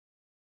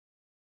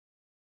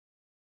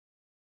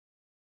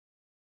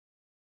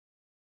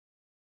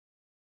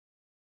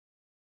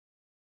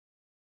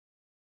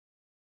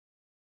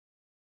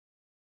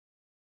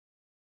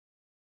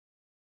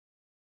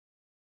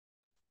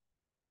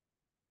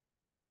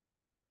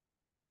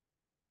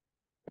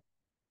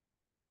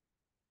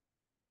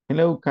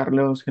Hello,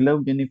 Carlos.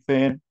 Hello,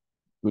 Jennifer.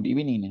 Good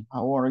evening.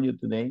 How are you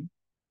today?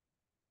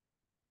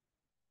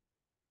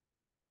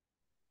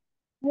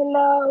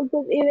 Hello,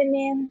 good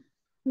evening.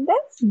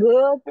 That's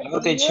good. Hello,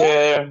 And you?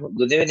 teacher.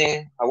 Good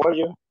evening. How are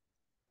you?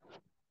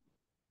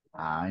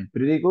 I'm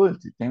pretty good.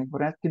 Thanks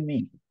for asking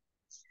me.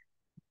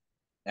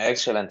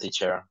 Excellent,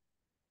 teacher.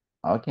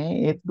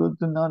 Okay, it's good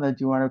to know that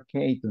you are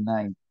okay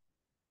tonight.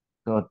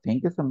 So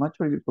thank you so much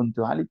for your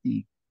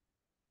punctuality.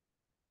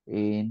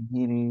 And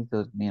here is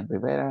Osmin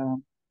Rivera.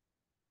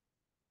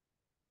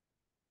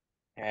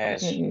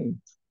 Yes, Okay.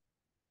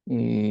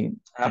 eh,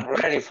 I'm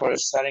ready for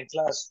starting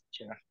class,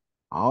 teacher.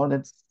 oh,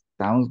 that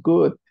sounds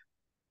good.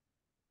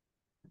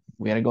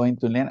 We are going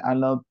to learn a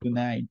lot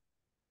tonight.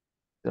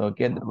 So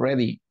get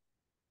ready.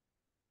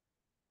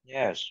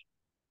 Yes.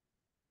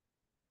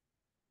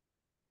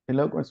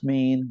 Hello,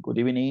 Osmin. Good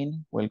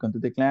evening. Welcome to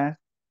the class.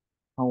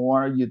 How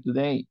are you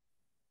today?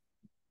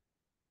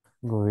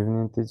 Good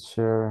evening,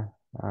 teacher.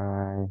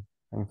 I'm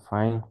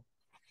fine.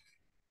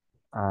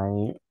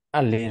 I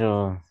a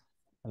little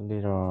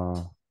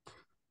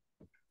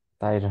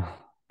tired.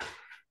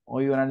 Oh,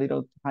 you're a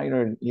little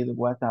tired. It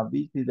was a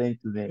busy day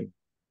today.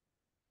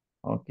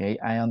 Okay,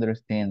 I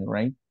understand,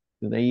 right?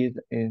 Today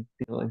is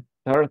still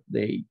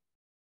Thursday.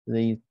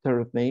 Today is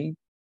Thursday.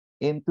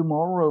 And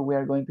tomorrow we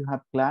are going to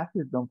have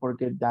classes. Don't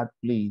forget that,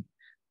 please.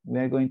 We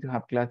are going to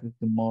have classes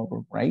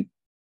tomorrow, right?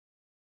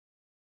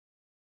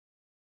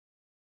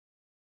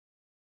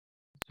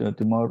 So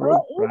tomorrow,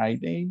 What is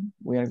Friday,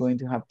 we are going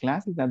to have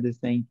classes at the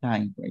same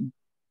time, right?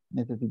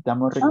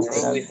 Necesitamos Tomorrow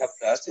recuperar. we have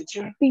class,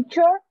 teacher.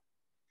 teacher?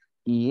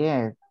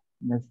 Yes,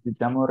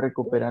 necesitamos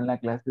recuperar la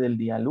clase del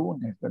día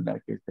lunes,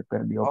 ¿verdad? Que se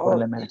perdió por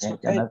la Oh, it's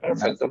emergencia okay. nacional.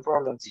 Perfect. No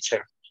problem,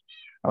 teacher.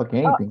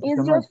 Okay, thank you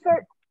so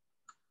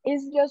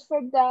It's much. just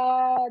for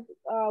that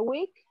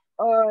week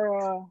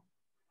or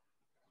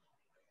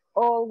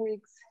all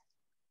weeks?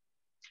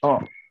 Oh,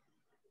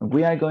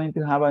 we are going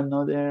to have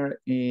another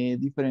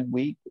different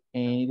week,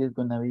 and it is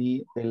going to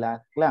be the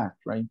last class,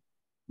 right?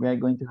 We are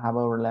going to have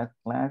our last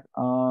class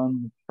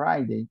on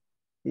Friday.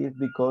 It's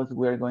because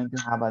we are going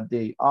to have a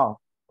day off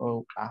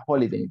or a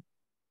holiday.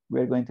 We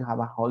are going to have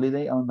a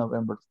holiday on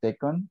November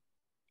 2nd.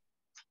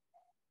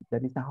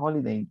 That is a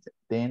holiday.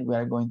 Then we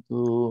are going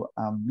to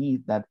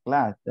miss that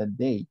class that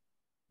day.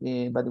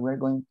 But we're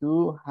going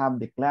to have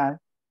the class,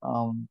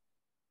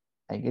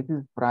 I guess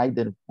it's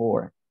Friday the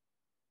 4th.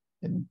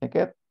 Let me check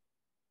it.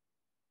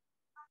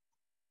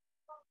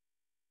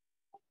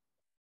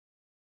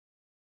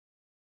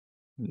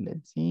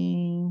 Let's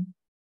see.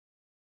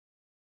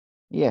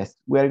 Yes,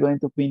 we are going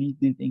to finish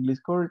this English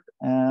course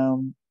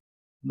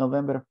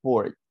November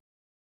 4th.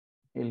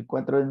 El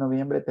 4 de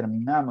noviembre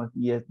terminamos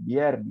y es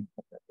viernes.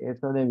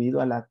 Eso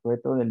debido al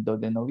asueto del 2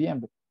 de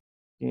noviembre,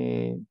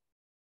 que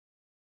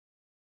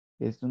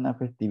es una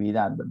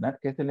festividad, ¿verdad?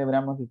 ¿Qué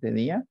celebramos ese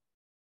día?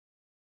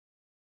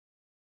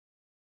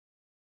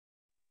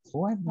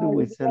 What do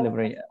we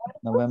celebrate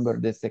November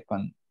the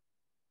 2nd?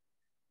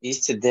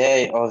 It's the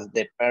day of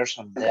the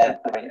person dead.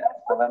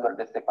 November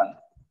the 2nd.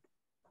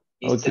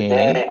 It's the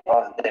Okay, day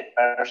of the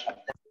person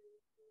dead.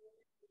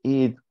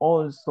 it's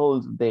All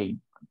Souls Day.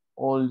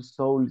 All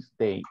Souls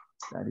Day.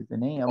 That is the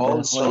name of the All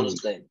holiday.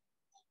 Souls Day.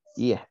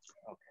 Yes,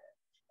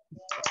 Okay.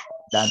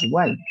 that's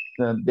why.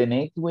 So the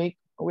next week,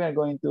 we are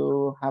going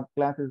to have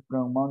classes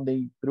from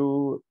Monday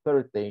through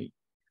Thursday.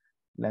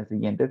 La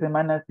siguiente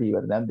semana, sí,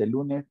 ¿verdad? De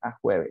lunes a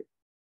jueves.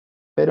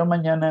 Pero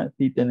mañana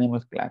sí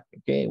tenemos clase,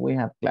 okay? We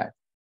have class.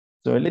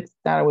 So let's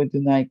start with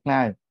tonight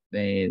class.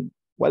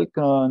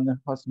 Welcome,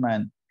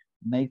 Hosman.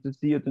 Nice to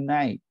see you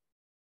tonight.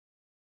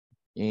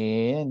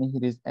 And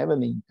here is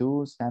Evelyn,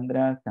 too,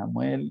 Sandra,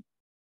 Samuel,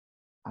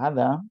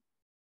 Ada,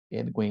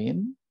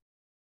 Edwin.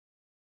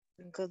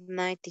 Good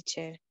night,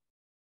 teacher.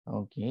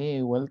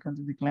 Okay, welcome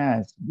to the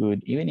class.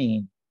 Good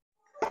evening.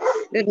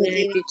 Good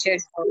night, teacher.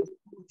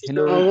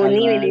 Hello, Good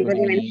Alma. evening, Good good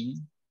evening.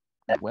 evening.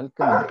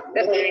 Welcome.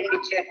 Good evening,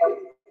 teacher.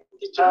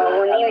 Good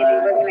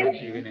evening,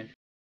 good evening.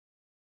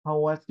 How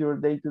was your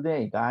day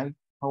today, guys?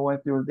 How was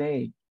your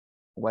day?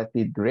 Was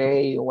it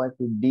great? Was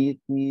it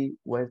busy?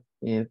 Was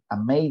it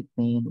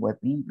amazing? Was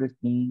it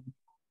interesting?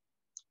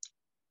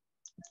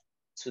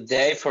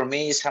 Today for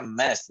me is a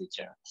mess,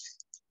 teacher.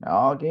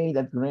 Okay,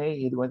 that's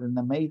great. It was an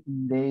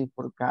amazing day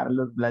for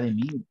Carlos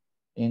Vladimir.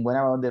 And what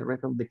about the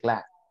rest of the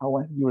class? How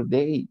was your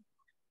day?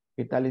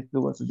 ¿Qué tal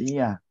estuvo su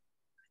día?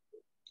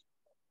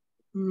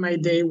 My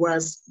day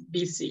was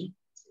busy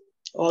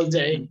all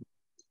day.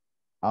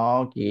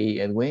 Okay,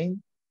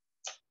 Edwin,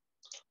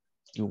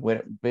 you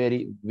were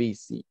very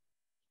busy.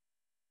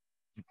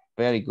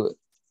 Very good.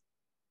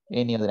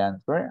 Any other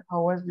answer?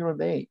 How was your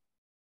day?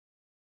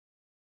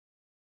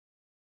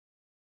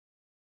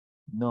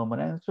 No more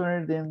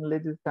answer, then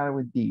let's start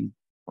with this,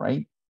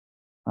 right?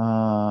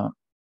 Uh,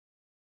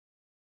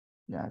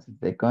 just a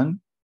second.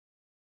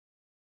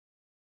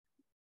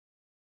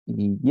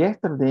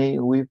 Yesterday,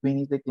 we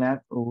finished the class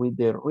with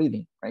the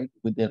reading, right?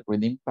 With the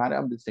reading part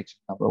of the section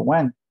number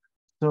 1.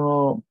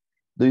 So,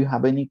 do you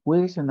have any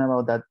question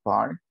about that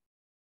part?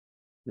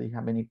 Do you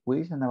have any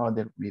question about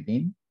the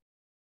reading?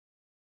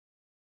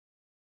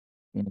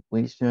 Any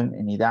question,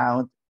 any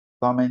doubt,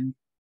 comment?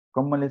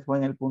 ¿Cómo les fue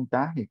en el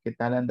puntaje? ¿Qué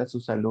tal anda su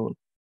salud?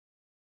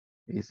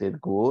 Is it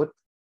good,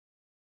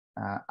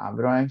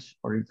 average,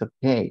 or it's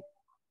okay?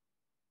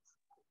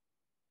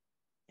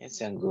 It's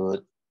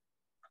good.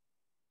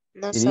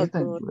 Not It so isn't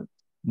good. good.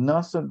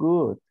 Not so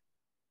good.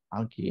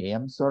 Okay,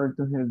 I'm sorry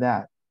to hear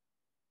that.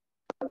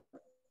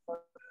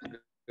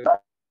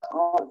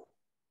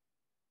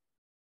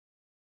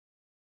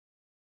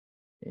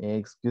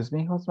 Excuse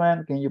me,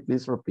 husband, can you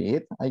please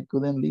repeat? I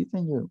couldn't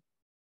listen you.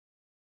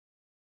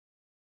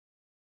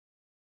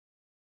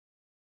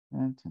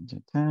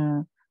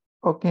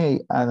 Okay,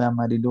 Ada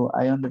Marilu,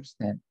 I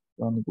understand.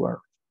 Don't worry.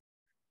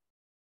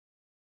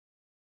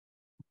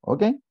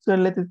 Okay, so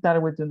let's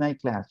start with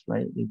tonight class,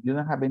 right? If you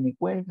don't have any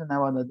question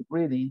about the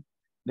reading,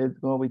 let's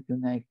go with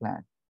tonight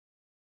class.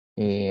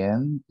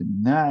 And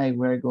tonight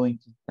we're going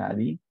to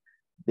study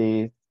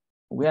this.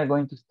 We are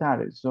going to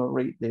start,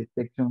 sorry, the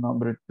section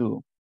number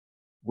 2.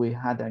 We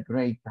had a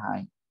great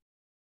time.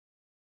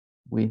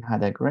 We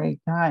had a great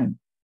time.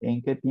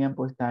 ¿En qué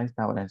tiempo está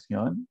esta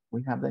oración?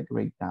 We have a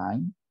great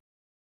time.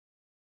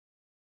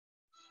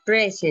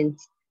 Present.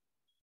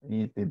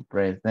 Is it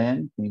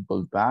present,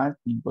 simple past,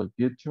 simple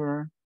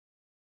future,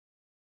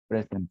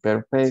 present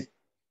perfect?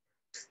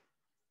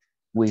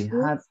 We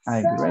had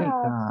a great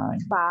time.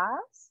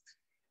 Past.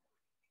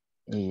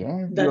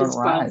 Yes, That you're is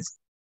right. past.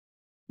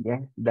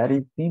 Yes, that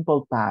is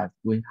simple past.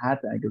 We had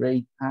a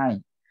great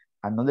time.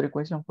 Another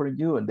question for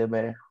you. The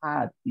verb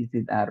had, is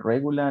it a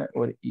regular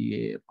or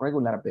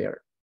irregular verb?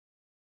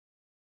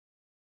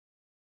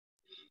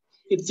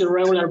 It's a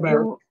regular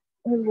verb.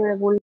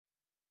 Irregular.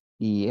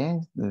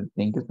 Yes,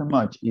 thank you so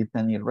much. It's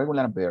an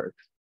irregular verb.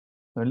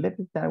 So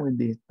let's start with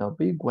this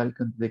topic.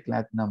 Welcome to the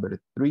class number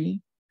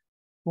 3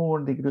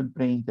 for the group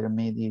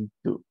pre-intermediate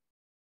 2.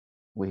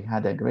 We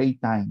had a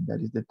great time.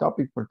 That is the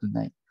topic for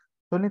tonight.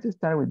 So let's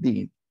start with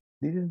this.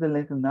 This is the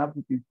lesson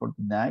objective for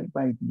tonight.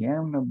 By the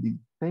end of this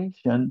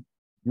session,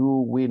 you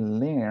will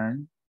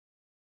learn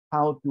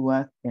how to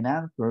ask and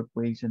answer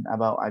questions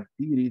about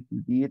activities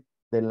you did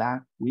the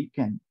last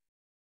weekend.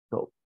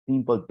 So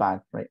simple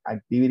past, right?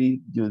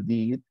 Activities you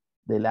did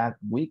the last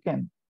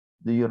weekend.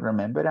 Do you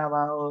remember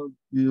about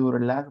your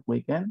last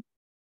weekend?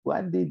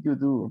 What did you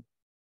do?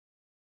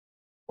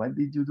 What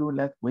did you do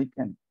last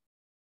weekend?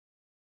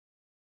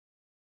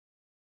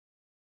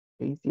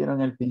 ¿Qué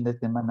hicieron el fin de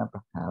semana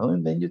pasado?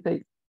 And then you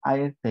say,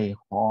 I stay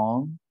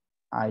home,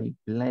 I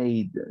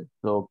played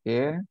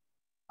soccer,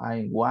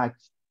 I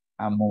watched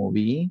a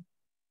movie,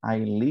 I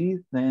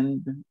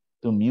listened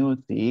to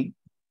music,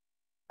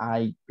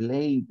 I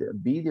played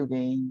video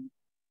games,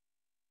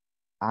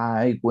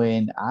 I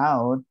went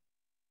out,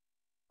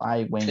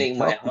 I went Clean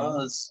my shopping,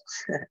 house.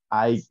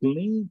 I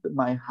cleaned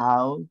my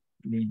house,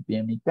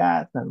 limpié mi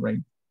casa,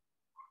 right?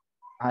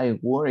 I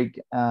work,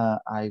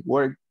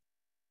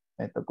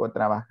 me tocó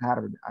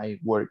trabajar, I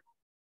work.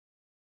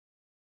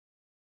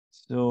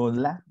 So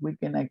last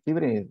weekend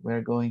activities,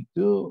 we're going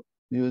to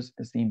use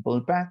a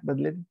simple past, but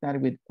let's start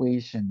with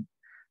question.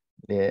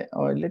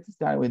 Or let's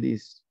start with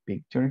this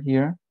picture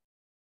here.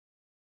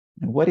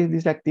 What is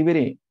this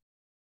activity?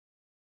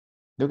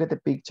 Look at the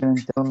picture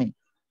and tell me.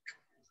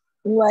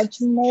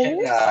 Watch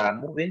movies.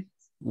 Movie.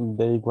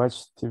 They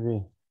watch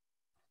TV.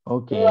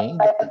 Okay,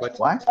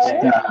 watch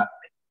TV.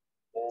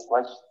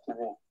 Watch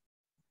TV.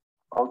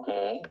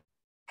 Okay.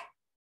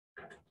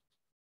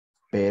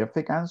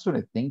 Perfect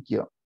answer, thank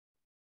you.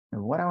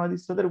 And what about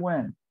this other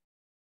one?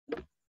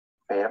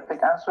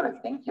 Perfect answer,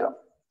 thank you.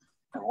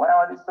 And what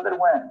about this other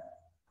one?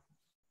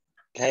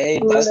 Play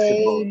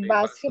basketball. Play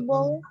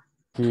basketball.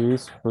 He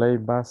is play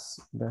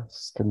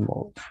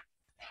basketball.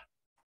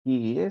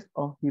 He is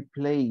or he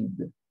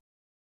played?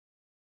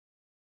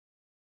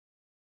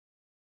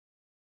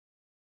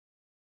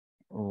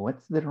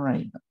 What's the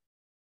right?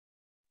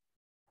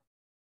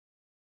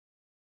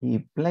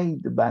 He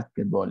played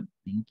basketball.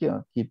 Thank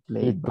you. He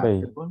played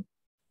basketball.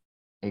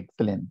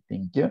 Excellent.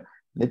 Thank you.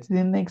 Let's see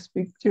the next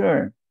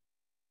picture.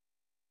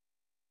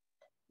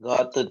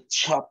 Go to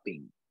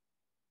shopping.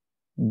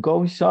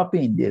 Go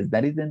shopping. Yes,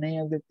 that is the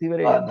name of the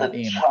activity. But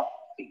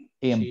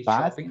in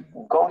past,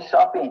 Go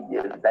shopping.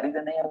 Yes, that is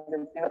the name of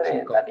the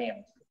activity. But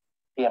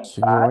in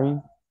She past,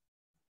 going.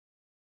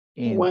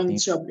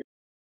 Went shopping.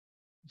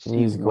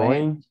 She Is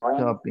went going.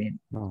 shopping.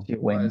 No. She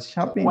went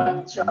shopping.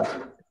 went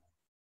shopping.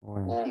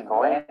 When. She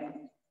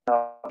went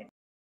shopping.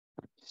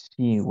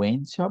 She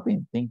went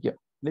shopping. Thank you.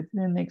 Let's see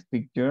the next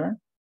picture.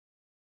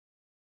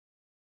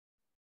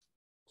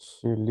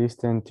 She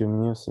listened to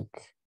music.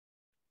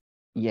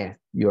 Yes,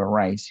 you're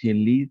right. She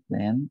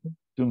listened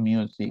to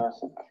music.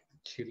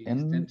 She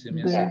And listened to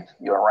music. Yes,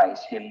 you're right.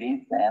 She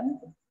listened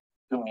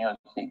to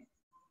music.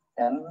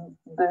 And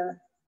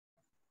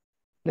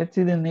let's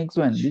see the next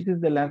one. This is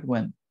the last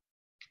one.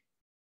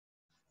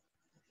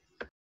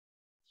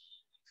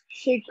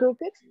 She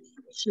cooked.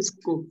 She's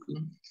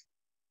cooking.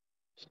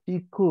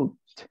 She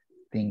cooked.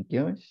 Thank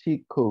you.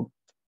 She cooked.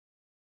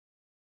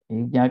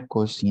 Ella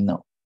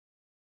cocinó.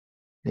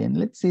 Then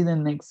let's see the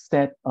next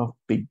set of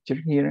picture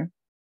here.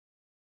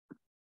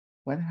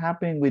 What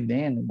happened with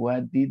them?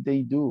 What did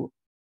they do?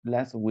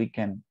 last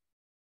weekend?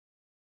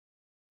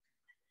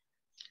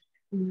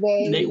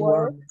 They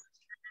work.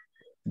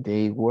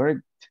 They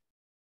worked.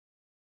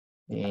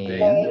 They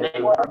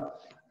They work.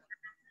 work.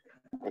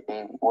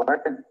 They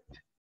worked.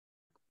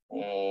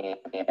 And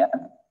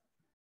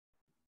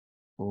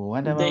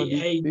What They about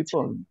these ate.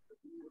 people?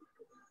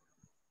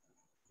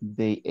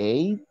 They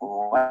ate.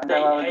 what They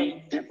about these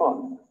ate.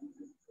 people?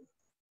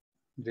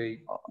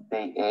 They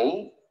They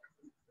ate.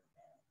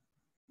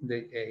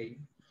 they ate.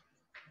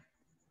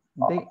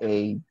 They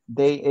ate.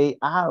 They ate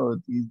out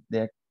is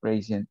the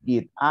expression.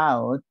 Eat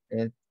out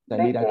es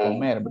salir a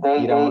comer,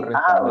 They ir a un ate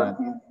out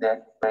restaurante. is the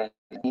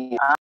expression.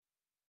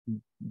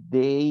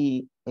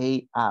 They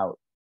ate out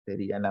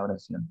sería la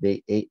oración.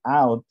 They ate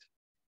out.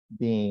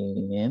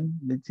 Then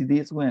let's see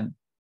this one.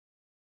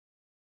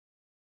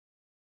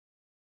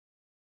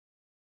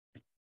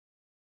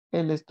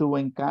 Él estuvo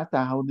en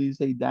casa. How do you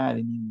say that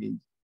in English?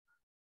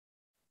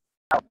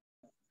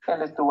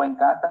 Él estuvo en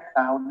casa.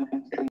 How do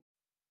you say?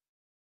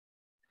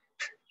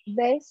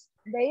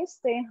 They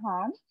stay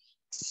home.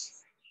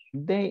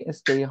 They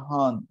stay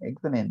home.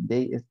 Excellent.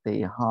 They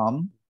stay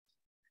home.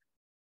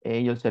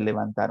 Ellos se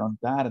levantaron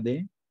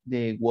tarde.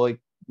 They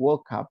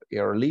woke up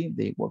early.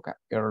 They woke up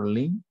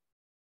early.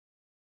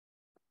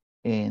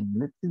 And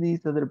let's see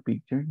this other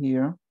picture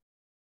here.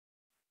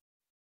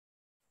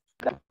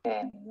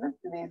 And let's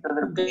see this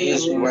other They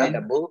Is picture. read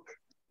a book.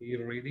 He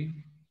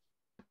reading.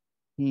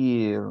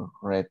 He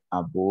read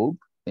a book.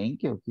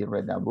 Thank you. He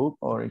read a book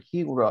or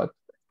he wrote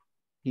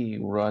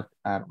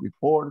a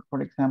report,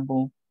 for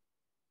example.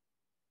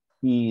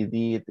 He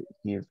did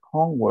his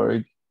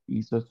homework.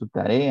 Hizo su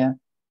tarea.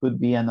 Could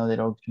be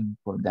another option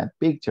for that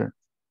picture.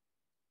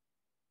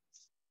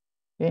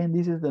 And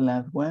this is the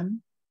last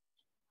one.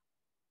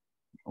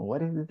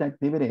 What is this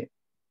activity?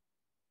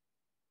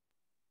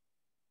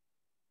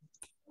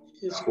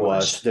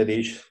 Wash the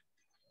dish.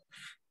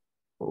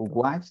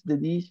 Wash the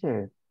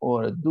dishes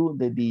or do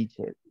the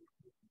dishes.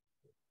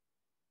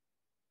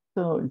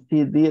 So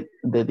she did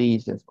the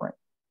dishes, right?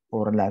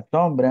 Por la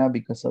sombra,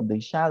 because of the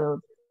shadow,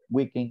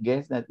 we can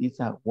guess that it's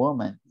a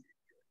woman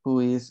who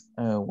is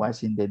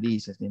washing the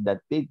dishes in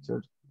that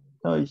picture.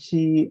 So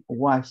she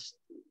washed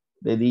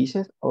the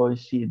dishes or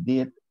she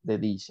did the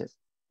dishes.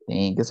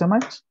 Thank you so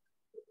much.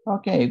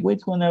 Okay,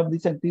 which one of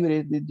these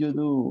activities did you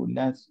do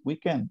last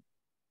weekend?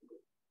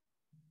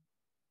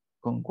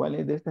 ¿Con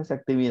cuáles de estas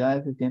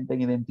actividades se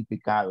sienten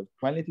identificados?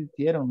 ¿Cuáles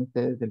hicieron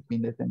ustedes el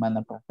fin de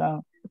semana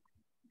pasado?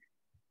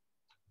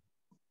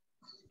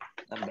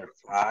 Number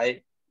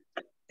 5.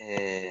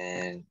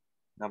 And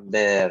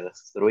number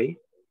 3.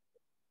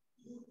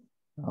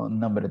 Oh,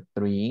 number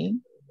 3,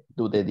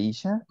 do the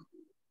dishes.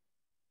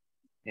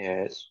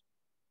 Yes.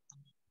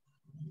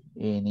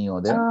 Any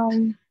other?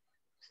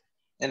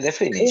 And the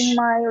finish. In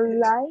my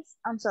life,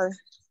 I'm sorry.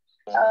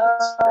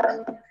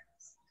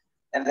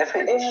 And the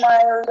finish. In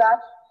my life,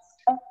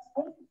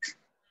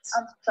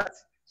 I'm sorry.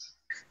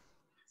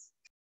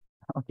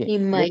 Okay.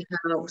 In my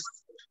house.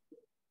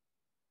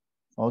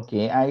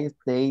 Okay, I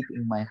stayed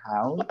in my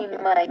house.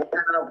 In my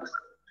house.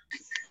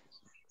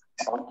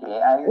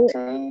 Okay, I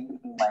stayed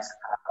in my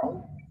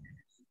house.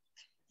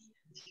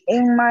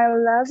 In my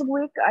last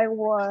week, I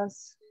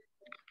was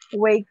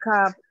wake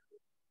up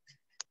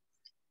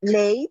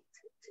late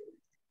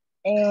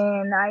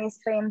and I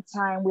spent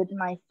time with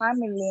my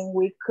family and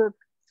we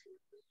cooked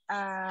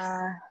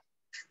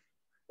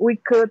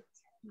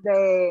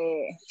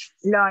the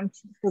lunch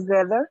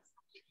together.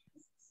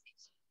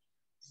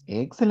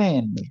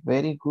 Excellent,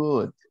 very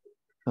good.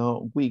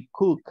 So we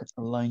cook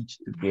lunch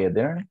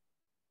together.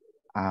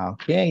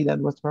 Okay, that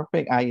was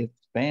perfect. I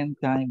spent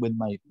time with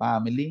my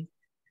family.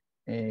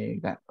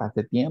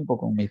 Pasé tiempo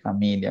con mi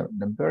familia.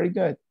 Very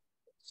good.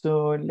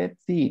 So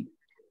let's see.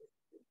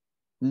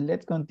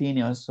 Let's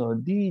continue. So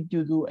did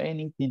you do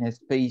anything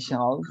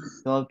special?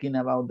 Talking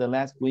about the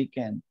last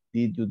weekend.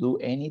 Did you do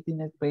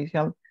anything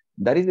special?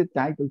 That is the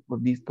title for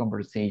this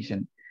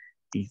conversation.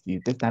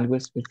 ¿Hiciste algo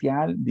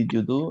especial? Did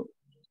you do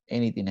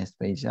anything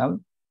special?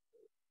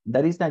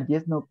 That is a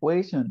yes, no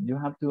question. You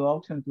have two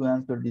options to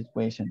answer this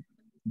question.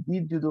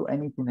 Did you do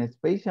anything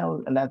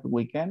special last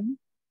weekend?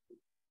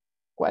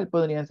 ¿Cuál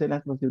podrían ser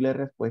las posibles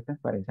respuestas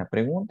para esa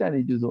pregunta?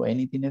 Did you do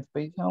anything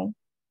special?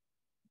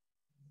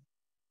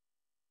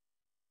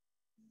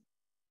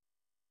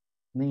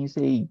 Then you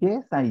say,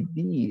 yes, I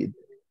did.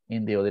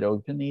 And the other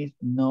option is,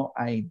 no,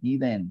 I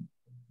didn't.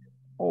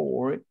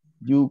 Or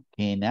you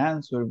can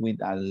answer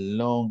with a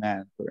long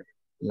answer.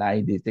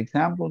 Like this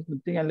example, to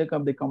take a look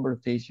at the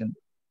conversation.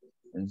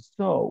 And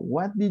so,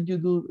 what did you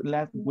do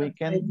last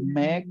weekend,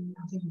 Meg?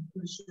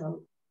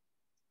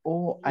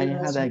 Oh, I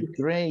had a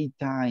great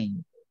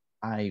time.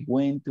 I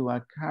went to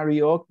a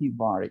karaoke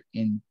bar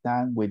and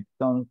sang with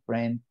some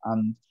friends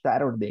on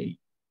Saturday.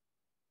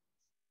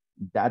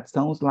 That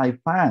sounds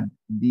like fun.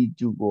 Did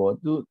you go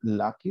to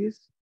Lucky's?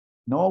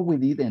 No, we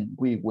didn't.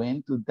 We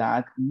went to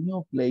that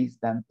new place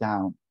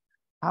downtown.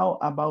 How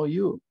about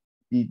you?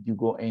 Did you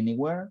go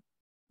anywhere?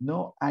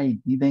 No, I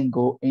didn't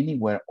go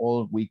anywhere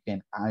all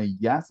weekend. I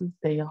just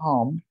stayed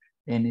home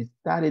and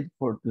studied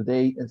for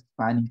today's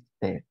Spanish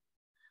test.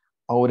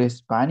 Our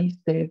Spanish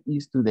test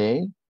is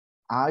today.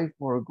 I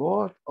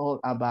forgot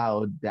all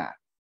about that.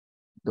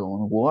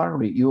 Don't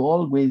worry, you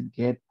always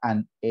get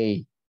an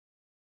A.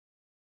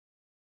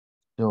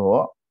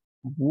 So,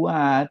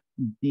 what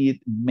did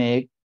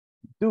Meg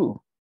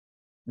do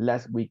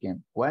last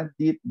weekend? What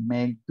did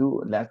Meg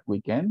do last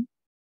weekend?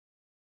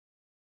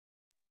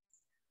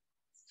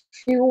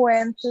 She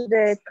went to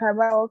the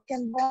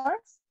karaoke bar.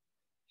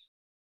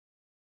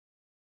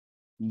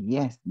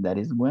 Yes, that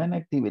is one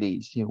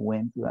activity. She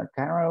went to a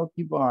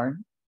karaoke bar.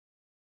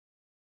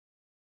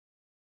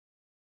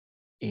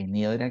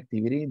 Any other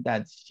activity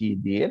that she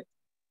did?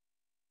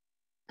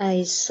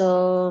 I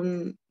saw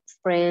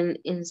friend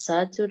in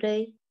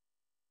Saturday.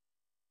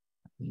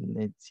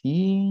 Let's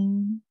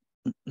see.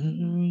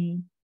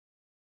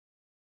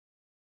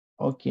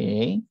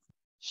 Okay.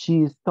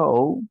 She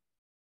saw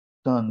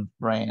some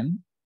friend,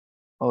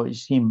 or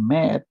she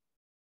met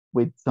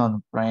with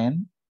some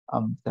friend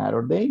on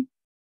Saturday.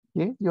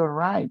 Yes, you're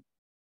right.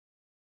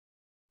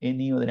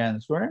 Any other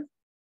answer?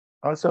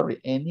 Oh, sorry,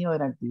 any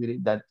other activity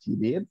that she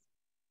did?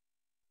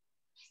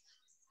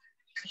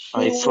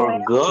 I She went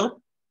forgot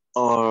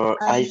or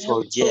a I new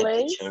forget,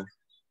 place. teacher.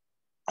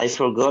 I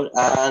forgot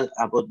all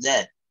about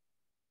that.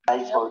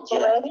 I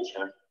forget,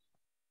 teacher.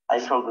 I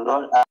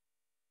forgot.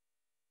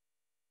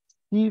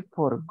 She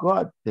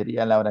forgot,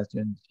 sería la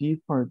oración.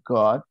 She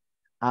forgot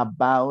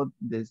about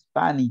the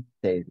Spanish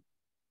test.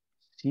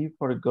 She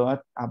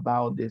forgot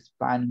about the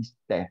Spanish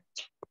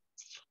test.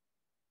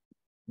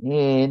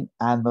 And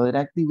another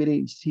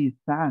activity, she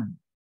sang.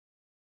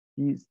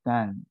 She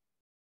sang.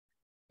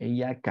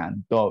 Ella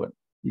cantó.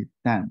 She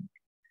sang.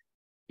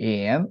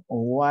 And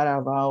what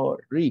about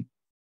Rick?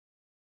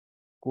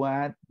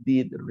 What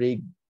did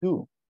Rick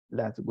do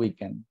last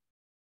weekend?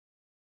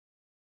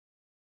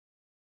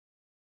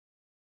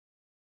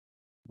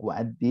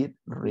 What did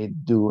Rick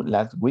do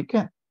last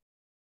weekend?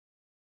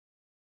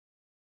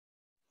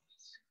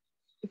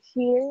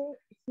 He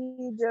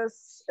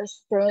just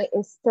stayed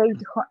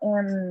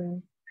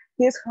in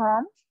his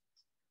home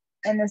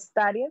and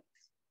studied.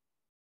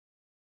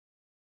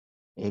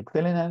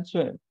 Excellent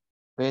answer.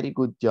 Very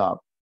good job.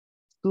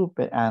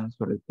 Super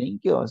answer.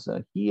 Thank you.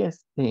 So he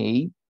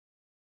stayed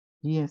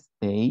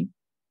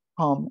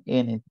home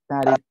and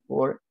studied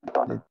for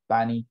the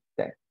Spanish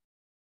test.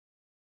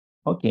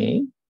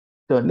 Okay.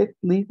 So let's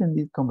listen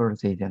this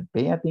conversation.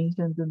 Pay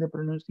attention to the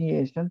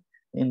pronunciation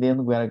and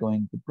then we are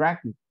going to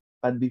practice.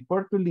 But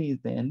before to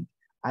listen,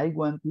 I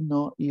want to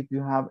know if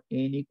you have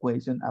any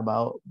question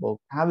about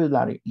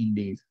vocabulary in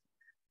this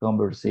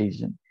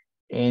conversation.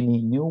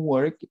 Any new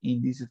work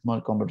in this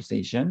small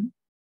conversation?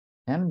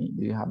 Tell me,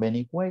 do you have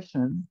any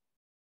question?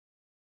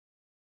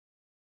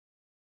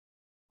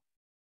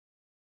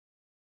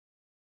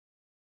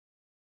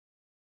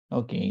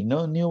 Okay,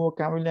 no new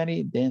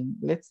vocabulary, then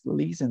let's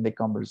listen the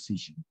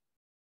conversation.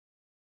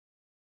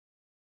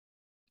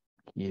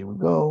 Here we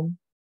go.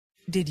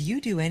 Did you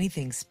do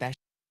anything special?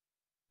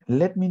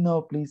 Let me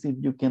know, please, if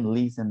you can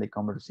listen the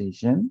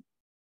conversation.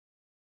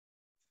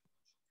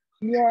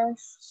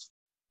 Yes.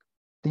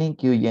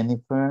 Thank you,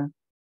 Jennifer.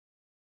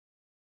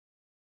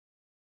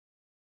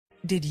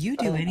 Did you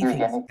do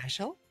anything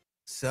special?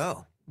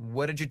 So,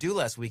 what did you do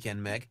last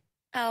weekend, Meg?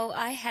 Oh,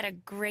 I had a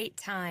great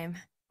time.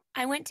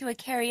 I went to a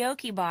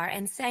karaoke bar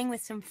and sang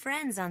with some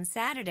friends on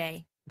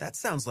Saturday. That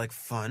sounds like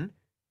fun.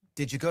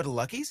 Did you go to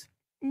Lucky's?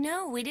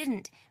 No, we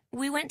didn't.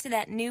 We went to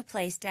that new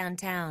place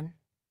downtown.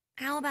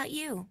 How about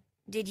you?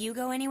 Did you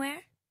go anywhere?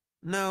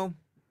 No,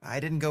 I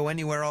didn't go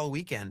anywhere all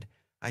weekend.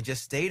 I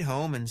just stayed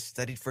home and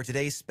studied for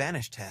today's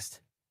Spanish test.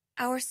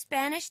 Our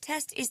Spanish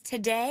test is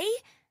today?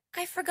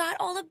 I forgot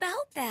all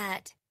about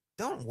that.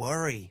 Don't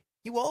worry.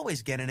 You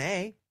always get an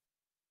A.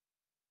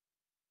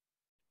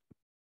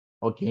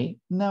 Okay,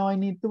 now I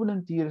need two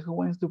volunteers who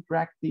wants to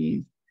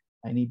practice.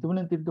 I need to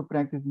volunteer to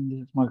practice in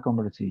this small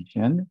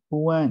conversation. Who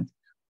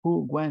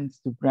wants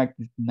to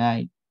practice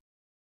tonight?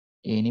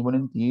 Any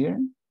volunteer?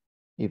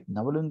 If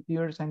no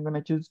volunteers, I'm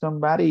gonna choose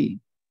somebody.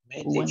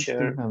 Me, Who wants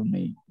to help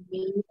me?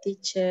 Me,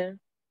 teacher.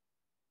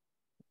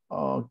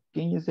 Oh,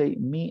 can you say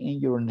me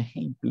and your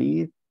name,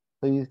 please?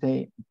 So you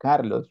say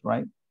Carlos,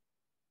 right?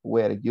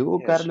 Were you,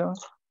 Yes.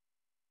 Carlos?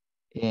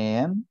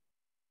 And?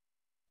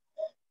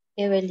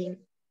 Evelyn.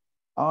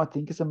 Oh,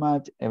 thank you so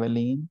much,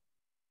 Evelyn.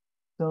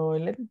 So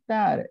let's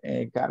start.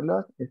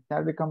 Carlos,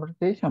 start the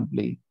conversation,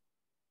 please.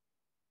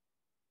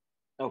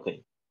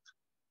 Okay.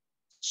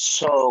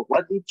 So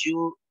what did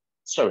you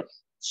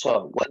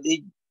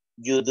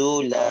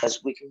do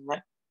last weekend,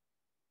 Meg?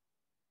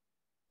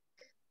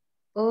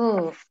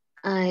 Oh,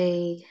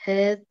 I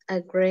had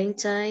a great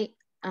time.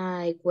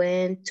 I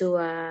went to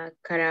a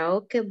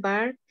karaoke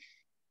bar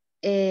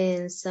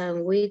and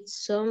sang with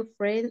some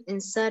friends on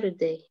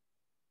Saturday.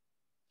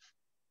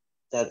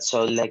 That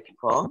sounds like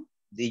fun.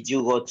 Did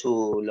you go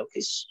to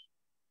Lucky's?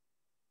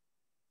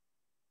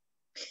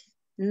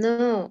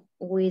 No,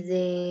 we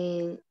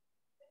didn't.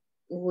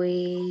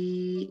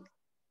 We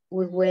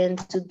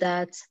went to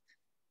that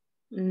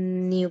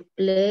new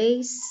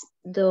place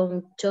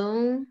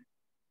downtown.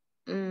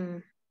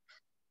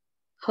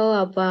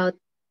 How about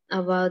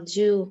about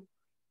you?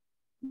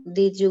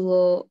 Did you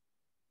go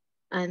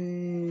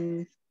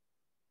an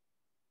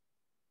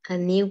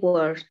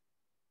anywhere?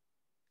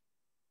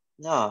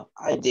 No,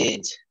 I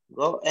didn't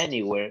go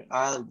anywhere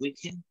all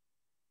weekend.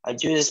 I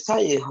just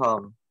stayed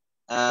home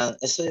and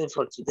studied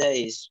for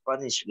today's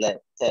Spanish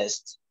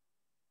test.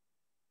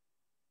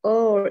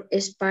 Or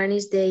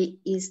Spanish Day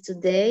is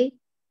today.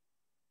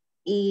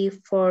 I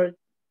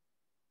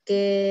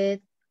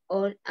forget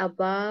all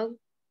about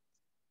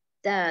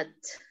that.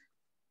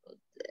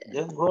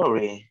 Don't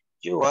worry,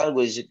 you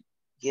always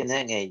get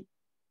an A.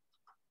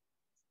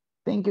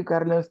 Thank you,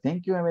 Carlos.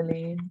 Thank you,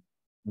 Evelyn.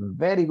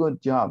 Very good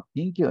job.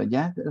 Thank you.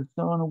 Just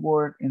some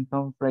words and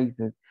some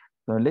phrases.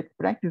 So let's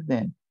practice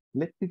them.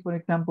 Let's see, for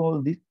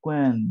example, this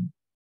one.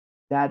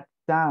 That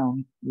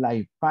sounds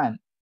like fun.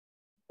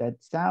 That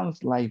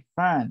sounds like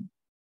fun.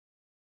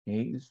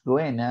 Okay,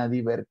 suena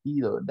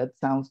divertido. That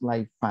sounds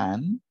like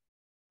fun.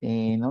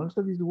 And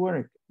also this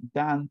word,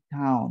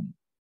 downtown.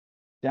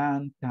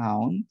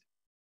 Downtown,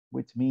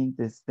 which means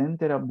the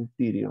center of the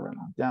city, right?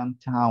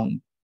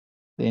 Downtown.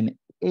 Then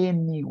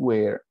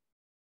anywhere.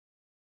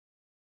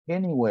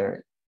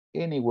 Anywhere.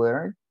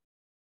 Anywhere.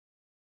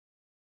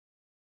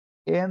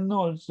 And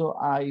also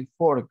I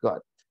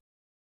forgot.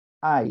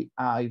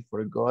 I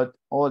forgot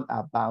all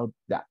about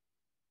that.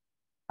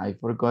 I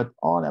forgot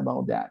all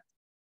about that.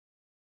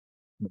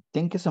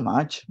 Thank you so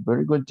much.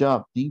 Very good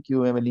job. Thank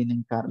you, Evelyn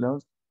and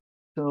Carlos.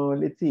 So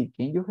let's see.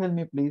 Can you help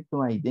me please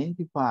to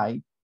identify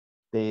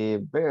the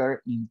verb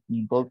in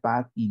simple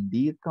past in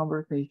this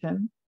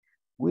conversation?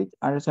 Which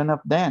are some of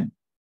them?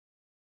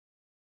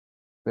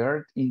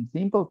 Verbs in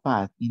simple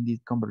past in this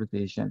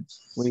conversation.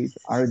 Which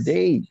are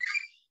they?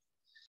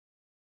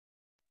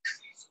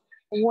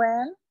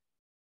 When,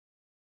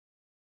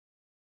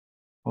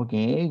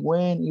 Okay,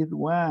 when is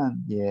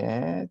one?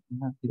 Yes,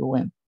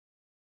 when.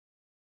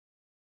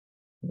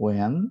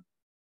 When?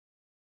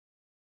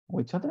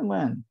 Which other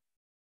one?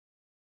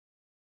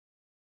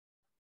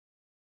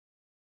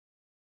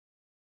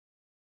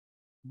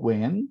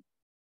 When.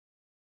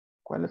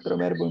 ¿Cuál otro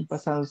verbo en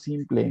pasado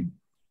simple?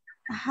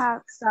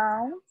 have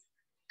sound,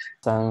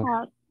 Sang,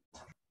 have,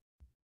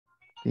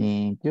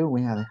 Thank you.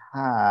 We have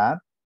had.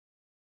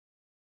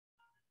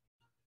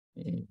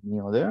 Any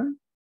other?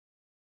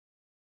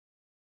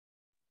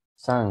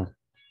 sang,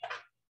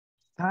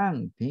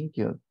 Sang. Thank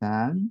you.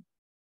 Sang.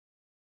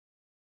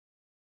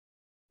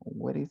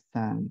 What is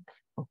sang?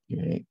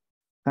 Okay.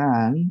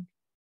 Sang.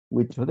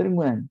 Which other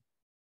one?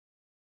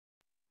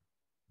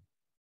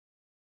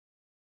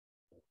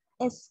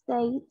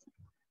 state,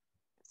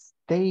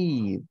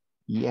 Stayed.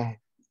 Yes.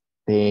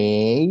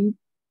 Stayed.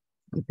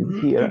 It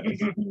is here.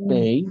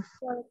 Stayed.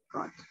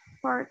 forgot,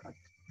 forgot.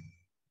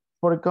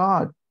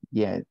 Forgot.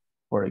 Yes.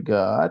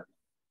 Forgot.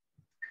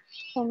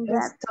 And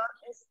that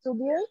studies.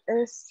 What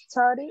is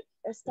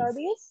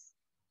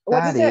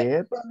the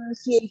Studied.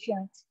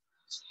 pronunciation?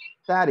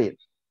 Studied.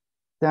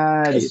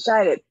 Studied.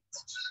 Started.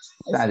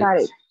 Studied.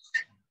 Started.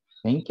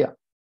 Thank you.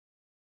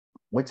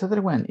 Which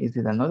other one? Is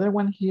it another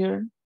one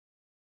here?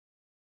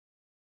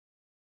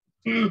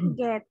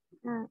 Get.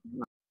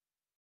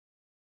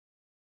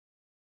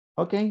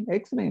 Okay,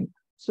 excellent.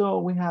 So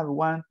we have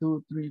 1,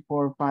 2, 3,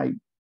 4, 5,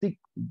 6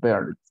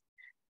 verbs.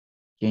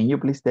 Can you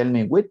please tell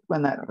me which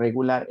one are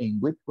regular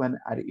and which one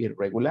are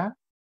irregular?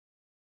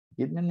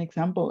 Give me an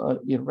example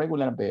of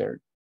irregular verb.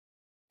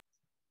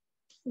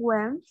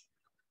 When.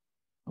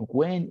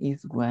 When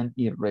is one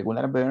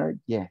irregular verb?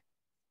 Yes.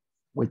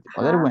 Which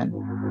other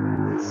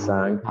one?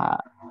 sang,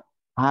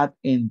 Had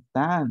and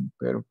sang.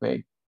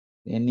 Perfect.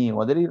 Any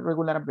other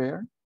irregular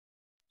verb?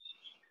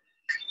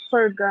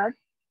 Forgot.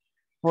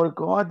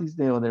 Forgot is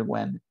the other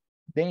one.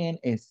 Then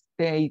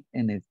stayed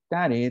and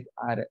started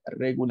are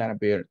regular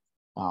verbs.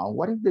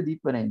 What is the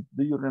difference?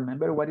 Do you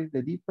remember what is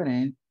the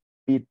difference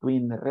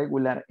between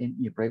regular and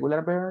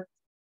irregular verbs?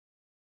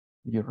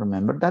 Do you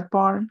remember that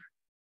part?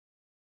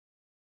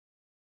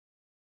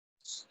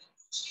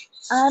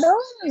 I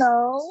don't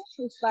know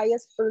if I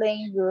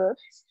explain good,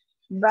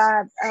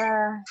 but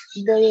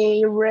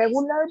the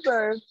regular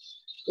verb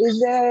is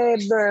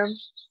the verb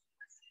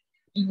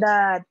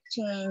that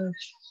change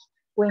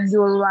when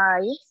you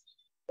write,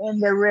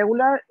 and the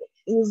regular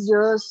is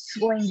just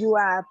when you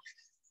add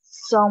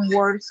some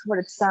words, for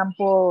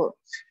example,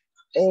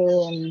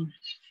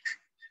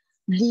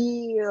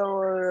 the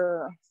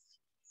or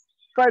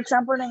for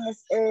example in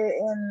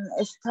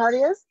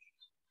studies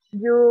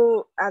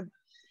you add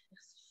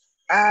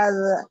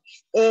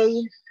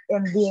a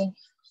and b.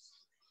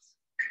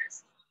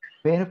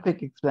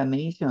 Perfect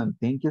explanation.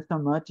 Thank you so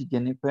much,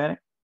 Jennifer.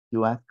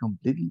 You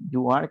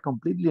are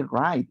completely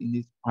right in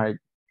this part.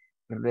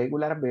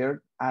 Regular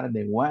verbs are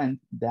the ones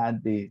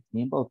that the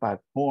simple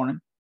past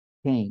form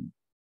change.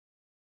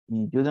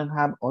 You don't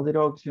have other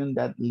option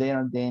that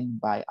learn them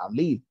by at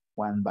least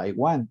one by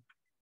one.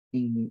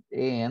 In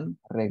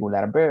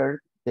regular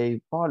verbs,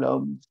 they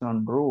follow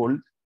some rules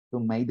to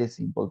make the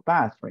simple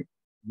past, right?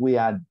 We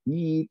add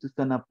D to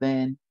some of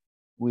them,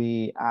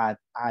 we add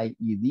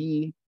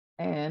IED,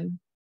 and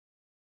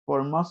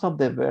for most of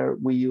the verb,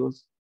 we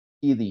use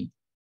ED.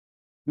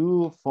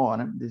 to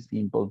form the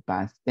simple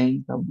past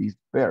tense of this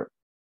verb.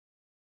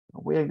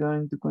 We are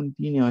going to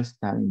continue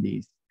studying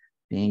this.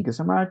 Thank you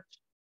so much.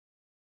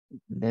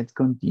 Let's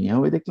continue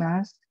with the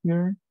class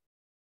here.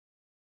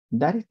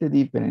 That is the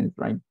difference,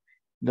 right?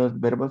 Los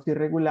verbos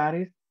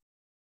irregulares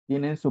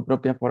tienen su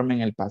propia forma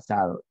en el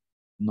pasado.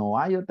 No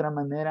hay otra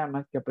manera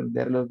más que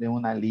aprenderlos de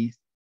una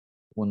lista,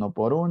 uno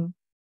por uno.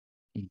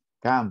 En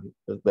cambio,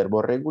 los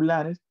verbos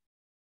regulares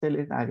se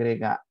les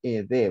agrega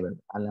ed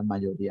a la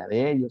mayoría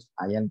de ellos.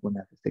 Hay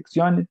algunas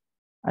excepciones,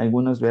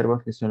 algunos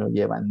verbos que solo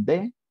llevan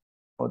de,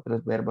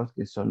 otros verbos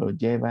que solo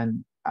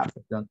llevan,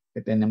 perdón,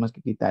 que tenemos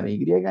que quitar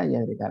y y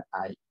agregar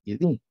I y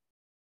D.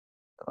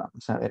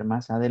 Vamos a ver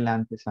más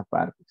adelante esa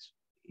parte.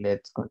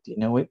 Let's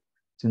continue with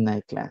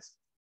tonight class.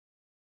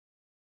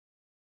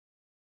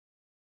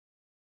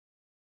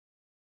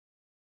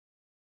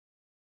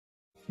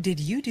 Did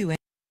you do it?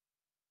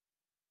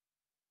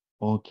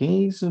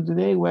 Okay, so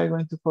today we're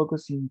going to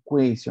focus in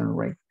question,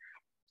 right?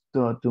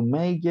 So to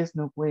make yes,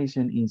 no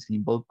question in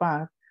simple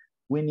past,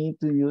 we need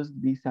to use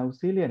this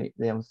auxiliary,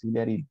 the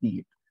auxiliary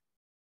did.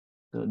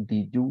 So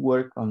did you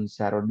work on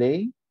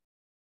Saturday?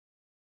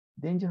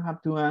 Then you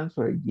have to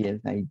answer, yes,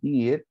 I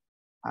did.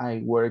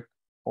 I worked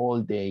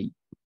all day.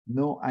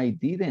 No, I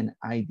didn't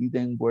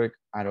work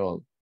at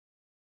all.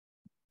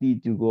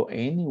 Did you go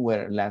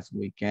anywhere last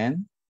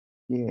weekend?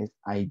 Yes,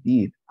 I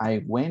did.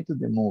 I went to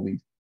the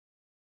movies.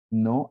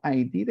 No,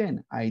 I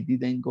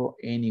didn't go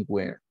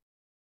anywhere.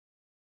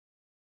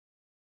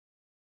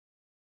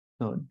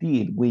 So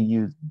did, we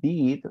use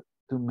did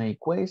to make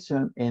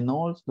question and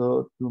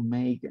also to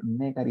make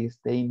negative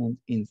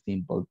statements in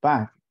simple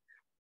past.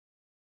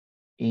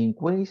 In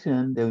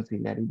question, the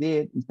auxiliary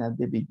did is at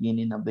the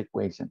beginning of the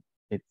question.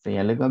 Let's say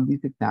I look at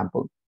this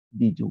example.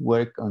 Did you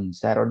work on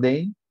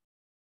Saturday?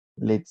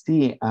 Let's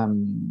see,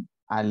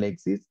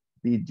 Alexis,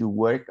 did you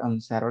work on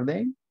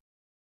Saturday?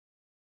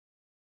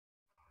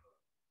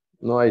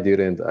 No, I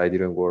didn't. I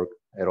didn't work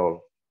at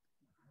all.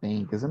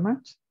 Thank you so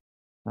much.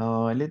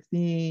 Let's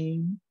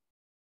see.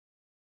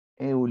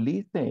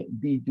 Eulise,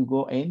 did you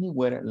go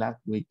anywhere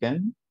last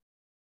weekend?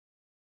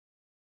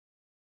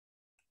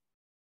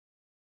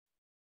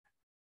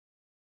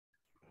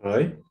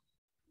 Hi.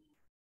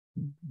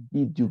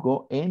 Did you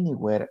go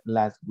anywhere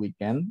last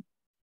weekend?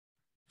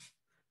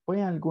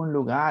 ¿Fue a algún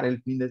lugar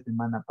el fin de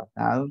semana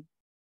pasado?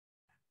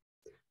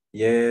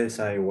 Yes,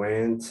 I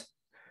went.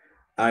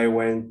 I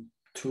went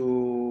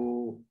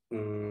to.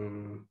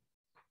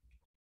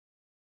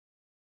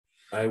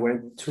 I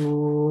went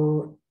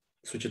to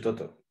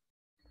Suchitoto.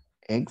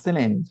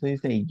 Excellent. So you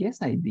say,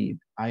 yes, I did.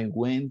 I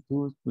went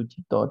to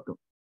Suchitoto.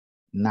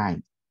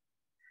 Nice.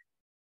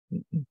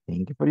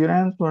 Thank you for your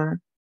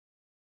answer.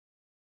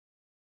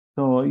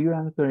 So you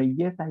answer,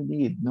 yes, I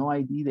did. No,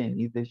 I didn't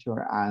is the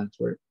short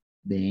answer.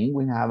 Then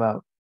we have a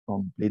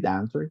complete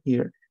answer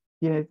here.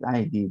 Yes,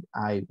 I did.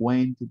 I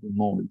went to the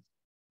movies.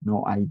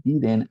 No, I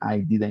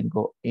didn't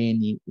go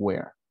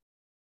anywhere.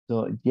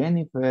 So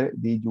Jennifer,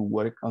 did you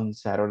work on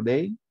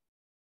Saturday?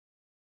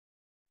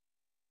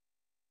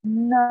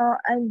 No,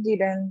 I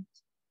didn't.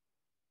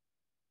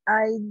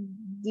 I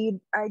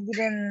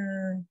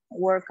didn't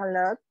work a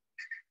lot.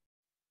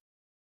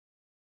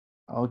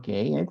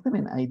 Okay,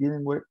 excellent. I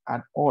didn't work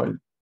at all.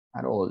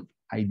 At all.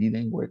 I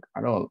didn't work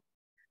at all.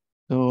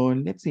 So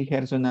let's see,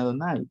 Gerson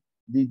Adonai.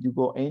 Did you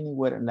go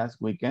anywhere last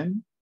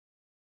weekend?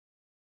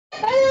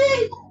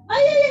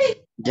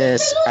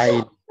 Yes,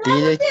 I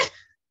did it.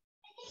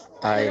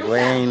 I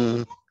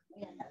went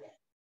with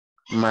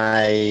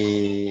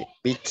my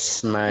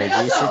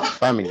visit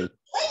family.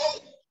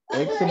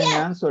 Excellent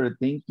answer.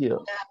 Thank you.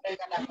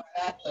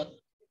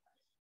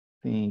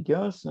 Thank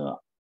you. So,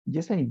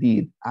 yes, I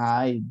did.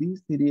 I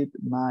visited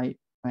my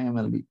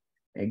family.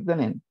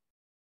 Excellent.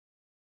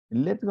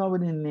 Let's go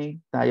with the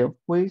next type of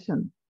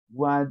question.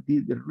 What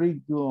did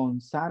Rick do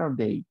on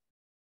Saturday?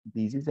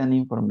 This is an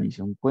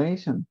information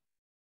question.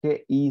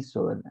 ¿Qué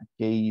hizo, verdad?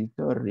 ¿Qué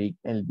hizo Rick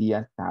el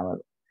día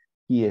sábado?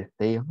 He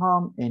stayed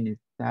home and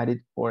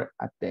studied for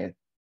a test.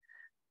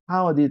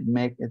 How did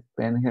Meg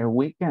spend her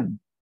weekend?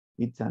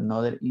 It's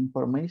another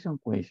information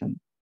question.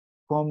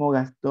 ¿Cómo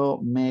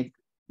gastó Meg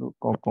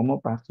o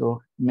cómo pasó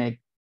Meg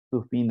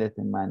su fin de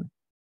semana?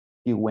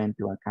 He went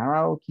to a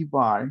karaoke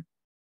bar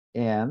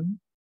and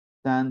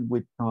sang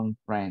with some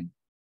friends.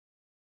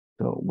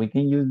 So we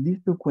can use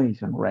these two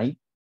questions, right?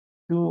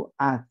 To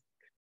ask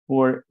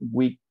for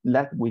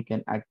last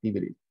weekend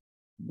activities.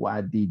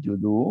 What did you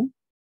do?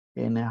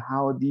 And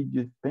how did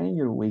you spend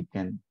your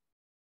weekend?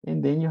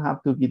 And then you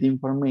have to get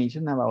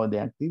information about the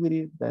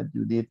activities that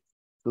you did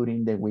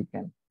during the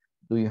weekend.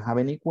 Do you have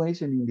any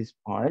question in this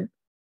part?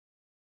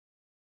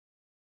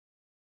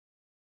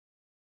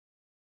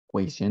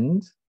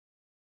 Questions?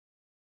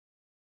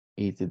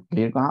 Is it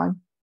clear, guys?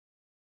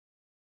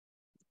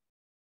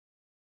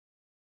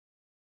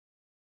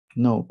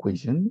 No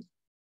questions?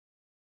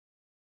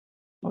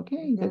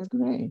 Okay, that's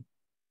great.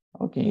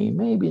 Okay,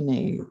 maybe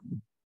Nate.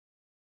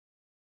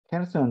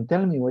 Gerson,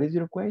 tell me, what is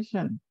your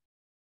question?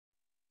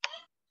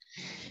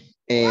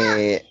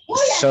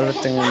 Solo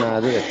tengo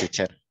una duda,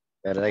 teacher.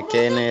 ¿Verdad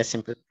que en el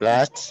Simple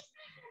Plus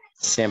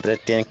siempre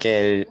tiene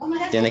que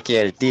ir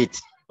el did?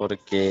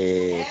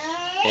 Porque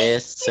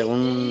es,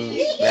 según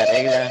la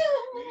regla,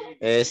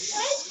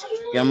 es,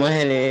 digamos,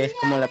 es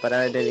como la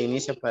palabra del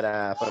inicio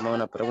para formar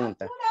una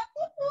pregunta.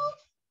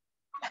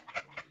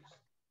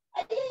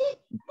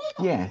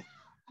 Yes.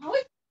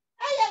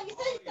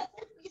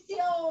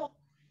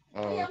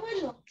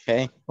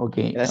 Okay.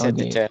 Okay, Gracias,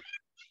 okay. teacher.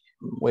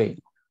 Wait.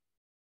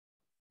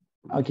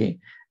 Okay.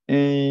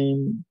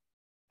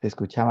 Se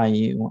escuchaba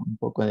ahí un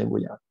poco de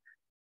bulla.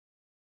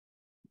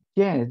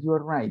 Yes,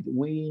 you're right.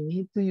 We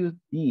need to use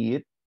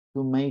it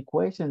to make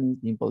question in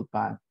simple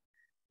past.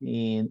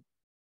 Y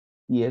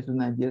si es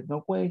una yes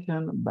no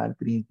question, va al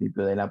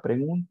principio de la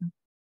pregunta.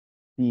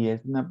 Si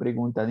es una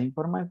pregunta de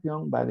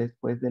información, va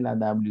después de la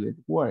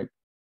WS word.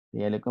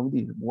 Dígale como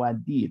dice, what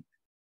did,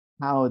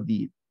 how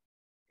did.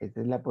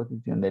 Esa es la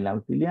posición del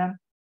auxiliar.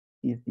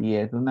 Y si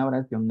es una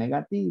oración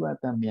negativa,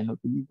 también lo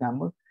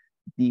utilizamos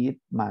did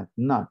más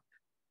not.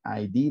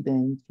 I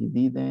didn't, she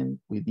didn't,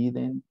 we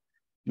didn't,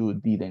 you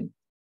didn't.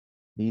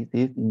 This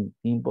is in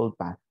simple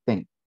past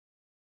tense.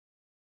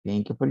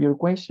 Thank you for your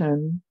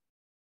question.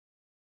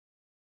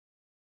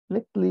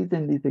 Let's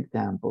listen this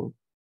example.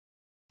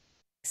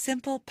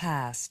 Simple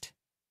past.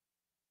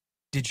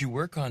 Did you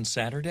work on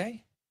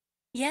Saturday?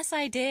 Yes,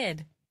 I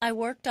did. I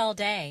worked all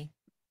day.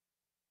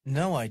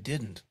 No, I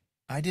didn't.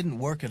 I didn't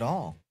work at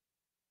all.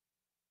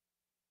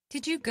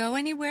 Did you go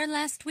anywhere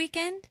last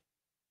weekend?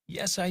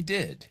 Yes, I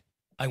did.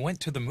 I went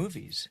to the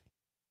movies.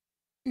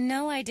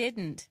 No, I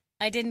didn't.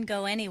 I didn't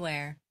go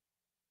anywhere.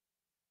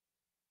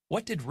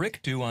 What did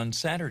Rick do on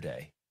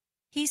Saturday?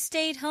 He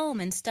stayed home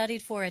and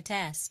studied for a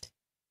test.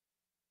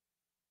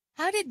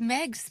 How did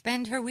Meg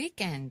spend her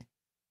weekend?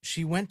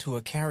 She went to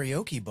a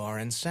karaoke bar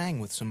and sang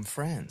with some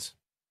friends.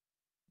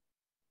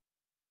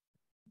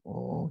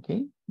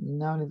 Okay,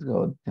 now let's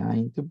go.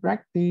 Time to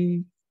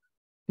practice.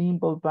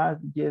 Simple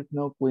past, yes,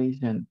 no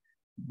question.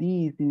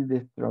 This is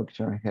the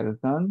structure,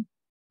 Harrison.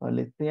 So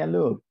let's take a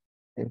look.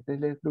 Esta es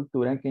la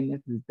estructura que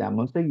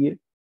necesitamos seguir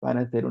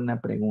para hacer una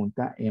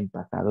pregunta en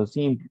pasado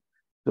simple.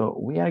 So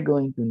we are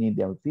going to need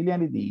the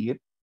auxiliary did,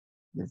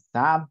 the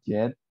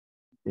subject,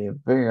 the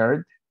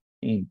verb,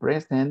 in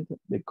present,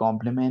 the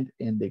complement,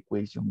 and the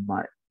question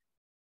mark.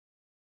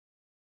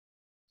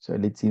 So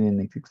let's see the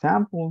next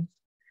example.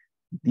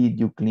 Did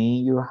you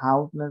clean your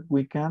house last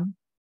weekend?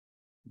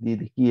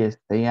 Did he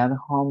stay at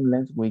home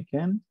last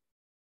weekend?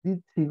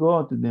 Did he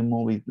go to the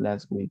movies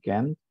last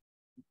weekend?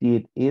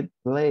 Did it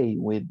play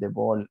with the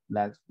ball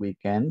last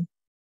weekend?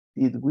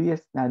 Did we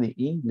study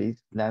English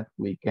last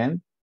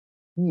weekend?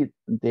 Did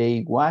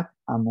they watch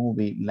a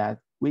movie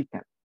last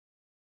weekend?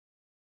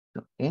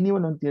 So any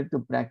volunteer to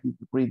practice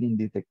reading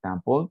this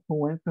example? Who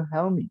wants to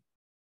help me?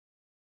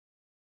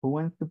 Who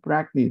wants to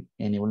practice?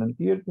 Any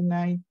volunteer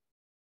tonight?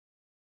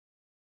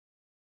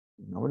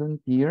 No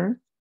volunteers?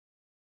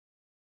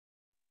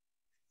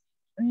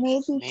 Me,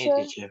 Me, teacher.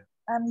 teacher.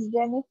 I'm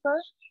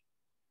Jennifer.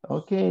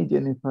 Okay,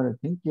 Jennifer,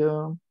 thank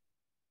you.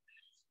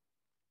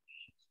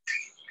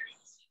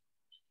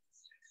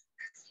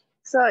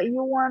 So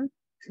you want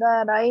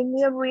that I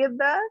need to read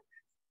that?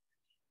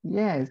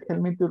 Yes,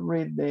 help me to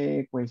read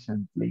the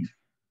question, please.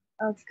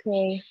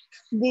 Okay.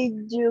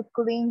 Did you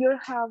clean your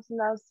house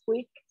last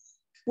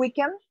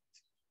weekend?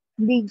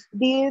 Did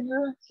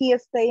he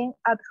stay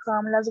at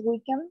home last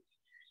weekend?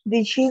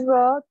 Did she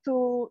go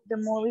to the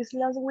movies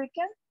last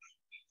weekend?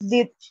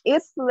 Did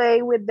it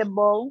play with the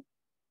ball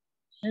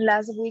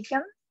last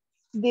weekend?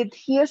 Did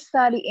he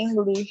study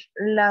English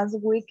last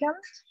weekend?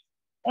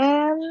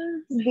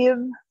 And did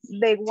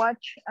they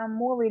watch a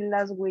movie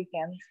last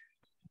weekend?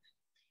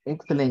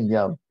 Excellent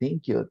job.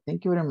 Thank you.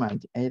 Thank you very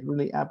much. I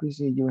really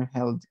appreciate your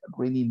help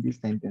reading these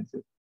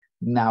sentences.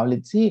 Now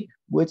let's see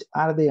which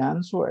are the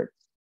answers.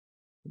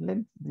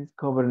 Let's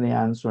discover the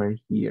answer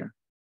here.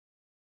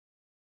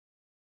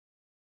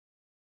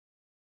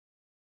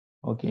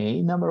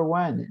 Okay, number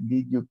one,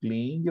 did you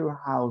clean your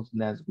house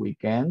last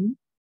weekend?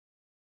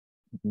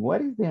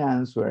 What is the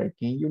answer?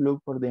 Can you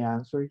look for the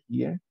answer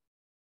here?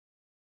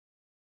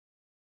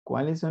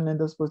 ¿Cuáles son las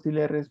dos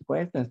posibles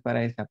respuestas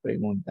para esa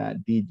pregunta?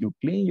 Did you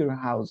clean your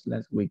house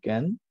last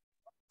weekend?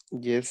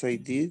 Yes, I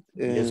did.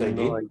 Yes, I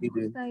No, did. I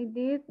didn't. I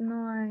did. No,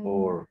 I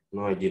Or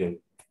no, I didn't.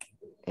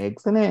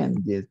 Excellent.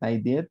 Yes, I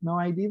did. No,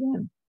 I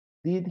didn't.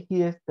 Did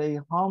he stay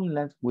home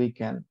last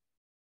weekend?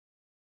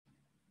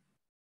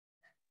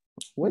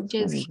 Which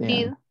Yes, one is he the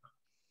did. answer?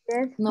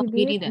 Yes, No, he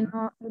he did. didn't.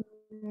 No,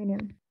 he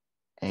didn't.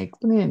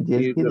 Excellent.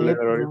 Yes, Is he the did.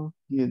 letter No,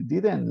 he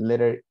didn't.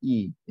 Letter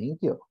E. Thank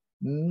you.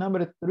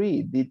 Number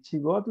three, did she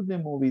go to the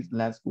movies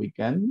last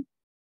weekend?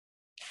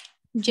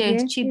 Yes,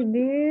 Yes, she she did.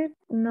 did.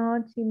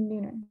 No, she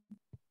didn't.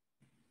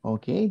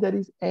 Okay, that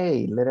is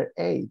A, letter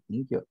A.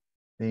 Thank you.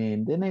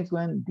 Then the next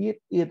one, did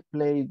it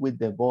play with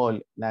the ball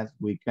last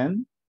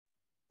weekend?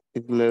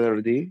 is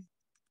letter D.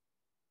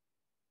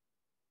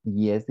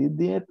 Yes, it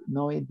did.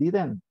 No, it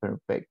didn't.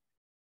 Perfect.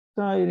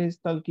 So it is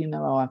talking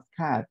about a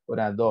cat or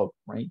a dog,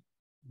 right?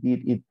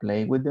 Did it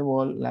play with the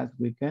ball last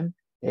weekend?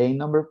 A,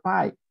 number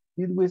five,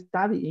 did we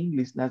study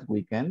English last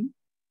weekend?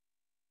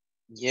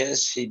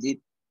 Yes, he did.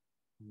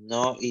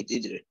 No, he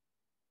didn't.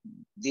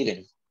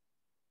 Is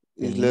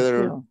Thank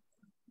letter you.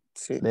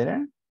 C.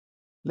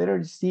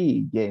 Letter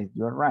C. Yes,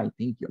 you're right.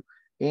 Thank you.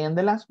 And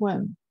the last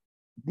one.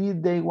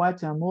 Did they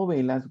watch a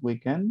movie last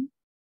weekend?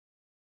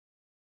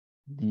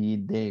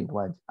 Did they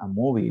watch a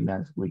movie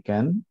last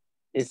weekend?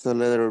 It's the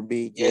letter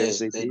B. Yes, Yes,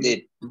 they they did.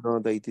 did. No,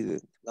 they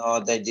didn't. No,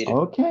 they didn't.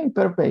 Okay,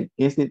 perfect.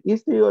 Is it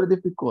easy or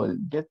difficult?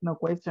 Just no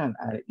question.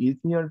 Are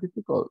easy or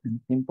difficult? In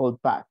simple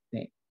past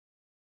tense.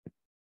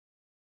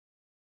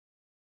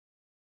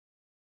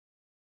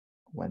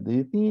 What do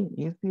you think?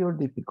 Easy or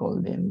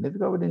difficult? Then let's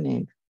go with the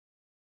next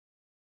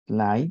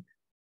slide.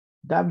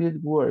 W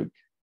work.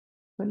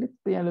 So let's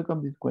take a look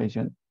at this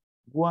question.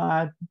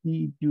 What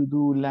did you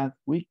do last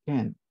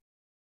weekend?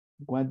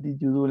 What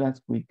did you do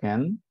last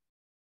weekend?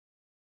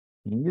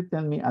 Can you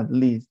tell me at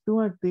least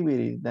 2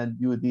 activities that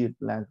you did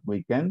last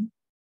weekend?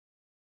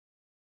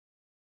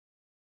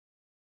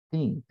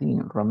 Think,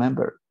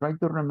 remember. Try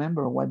to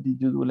remember what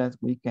did you do last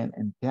weekend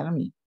and tell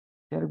me.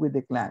 Share with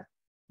the class.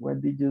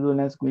 What did you do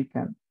last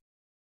weekend?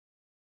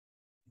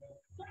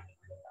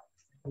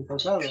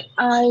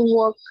 I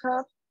woke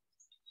up.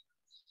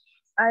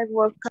 I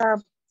woke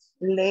up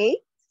late.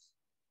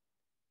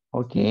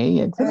 Okay,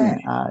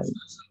 excellent.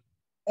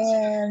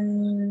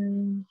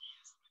 And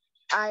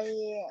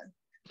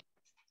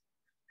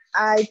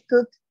I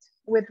cooked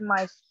with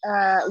my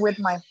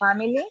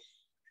family,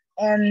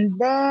 and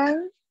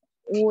then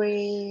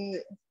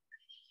we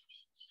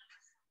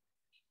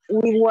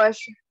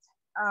watched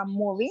a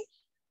movie.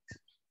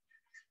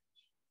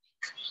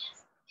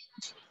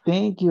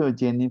 Thank you,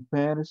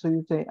 Jennifer. So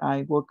you say,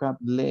 I woke up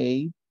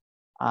late,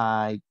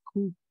 I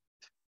cooked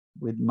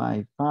with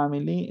my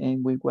family,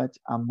 and we watched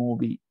a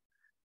movie.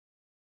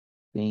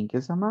 Thank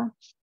you so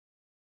much.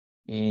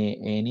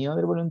 Any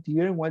other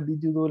volunteer? What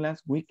did you do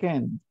last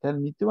weekend? Tell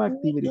me 2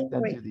 activities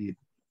that you did.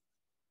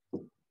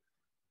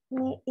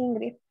 Me,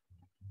 Ingrid.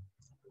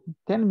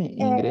 Tell me,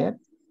 Ingrid.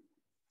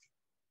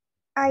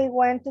 I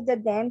went to the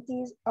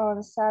dentist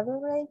on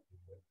Saturday,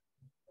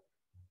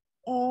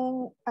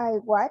 and I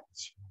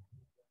watched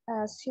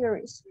a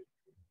series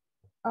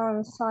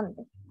on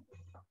Sunday.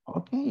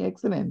 Okay,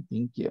 excellent.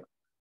 Thank you.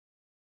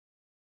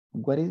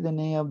 What is the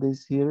name of the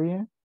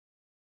series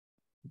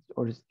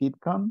or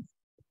sitcom?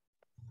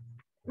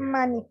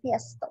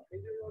 Manifiesto.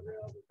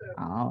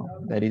 Oh,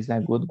 that is a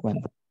good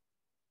one.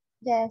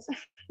 Yes.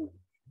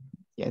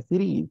 Yes,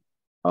 it is.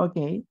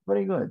 Okay,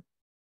 very good.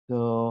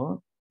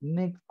 So,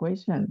 next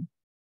question.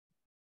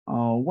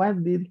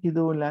 What did he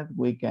do last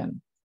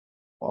weekend?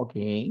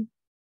 Okay.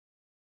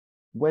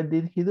 What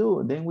did he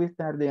do? Then we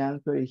start the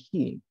answer is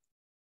he.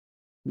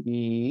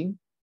 He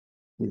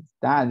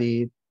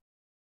studied,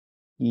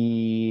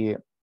 he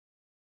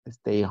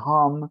stayed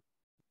home.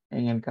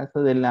 En el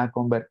caso de la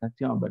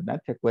conversación,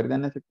 ¿verdad? ¿Se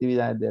acuerdan las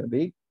actividades de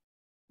Rick?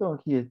 So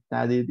he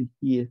studied,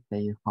 he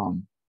stayed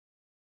home.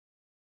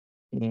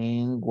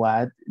 And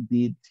what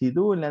did she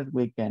do last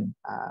weekend?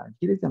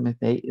 Here is a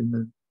mistake in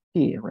the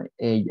she, right?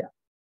 Ella.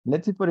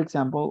 Let's see, for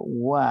example,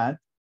 what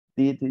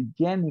did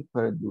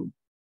Jennifer do?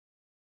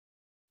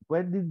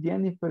 What did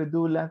Jennifer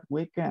do last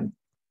weekend?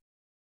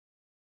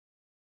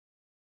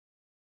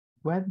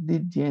 What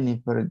did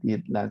Jennifer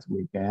did last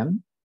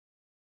weekend?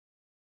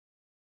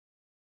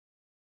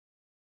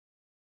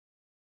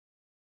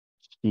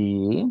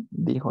 Sí,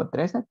 dijo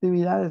 3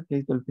 actividades que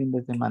hizo el fin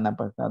de semana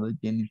pasado,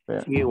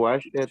 Jennifer. She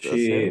watched it.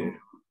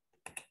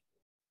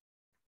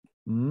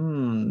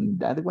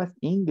 That was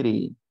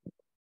Ingrid.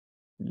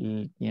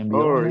 Y quien vio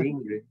Or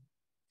Ingrid.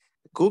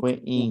 Cook, fue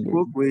Ingrid.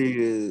 Cook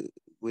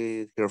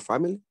with her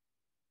family.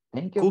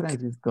 Thank you,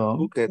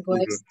 Francisco.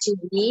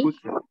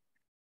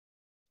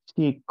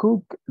 She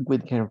cooked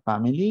with her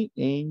family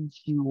and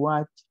she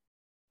watched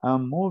a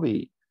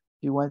movie.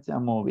 She watched a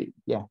movie,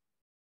 yeah.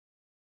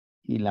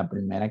 Y la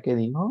primera que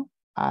dijo,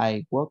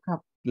 I woke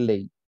up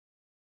late.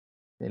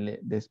 Se le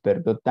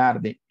despertó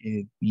tarde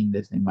el fin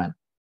de semana.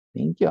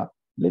 Thank you.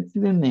 Let's see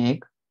the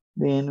next.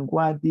 Then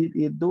what did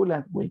it do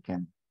last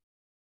weekend?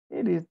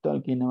 It is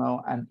talking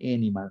about an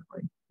animal,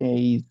 right? ¿Qué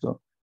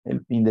hizo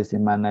el fin de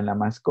semana la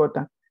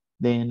mascota?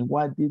 Then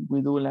what did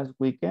we do last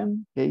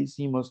weekend? ¿Qué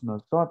hicimos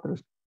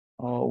nosotros?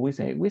 Or we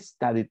say we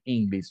studied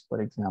English,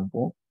 for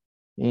example.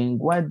 And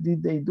what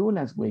did they do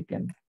last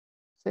weekend?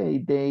 Say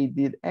they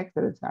did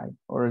exercise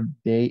or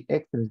they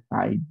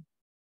exercised.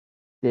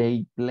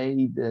 They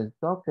played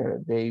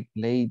soccer, they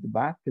played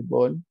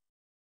basketball,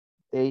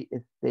 they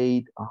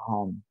stayed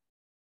home.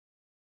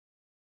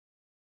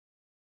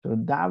 So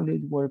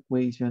W word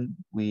question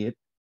with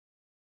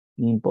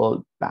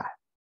simple past.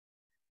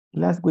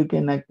 Last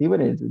weekend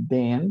activities,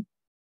 then,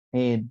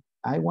 and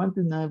I want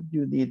to know if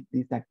you did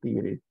these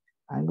activities.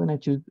 I'm gonna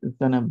choose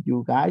some of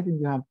you guys and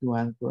you have to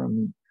answer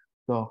me.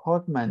 So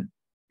Hotman,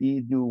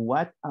 did you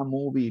watch a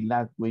movie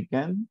last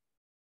weekend?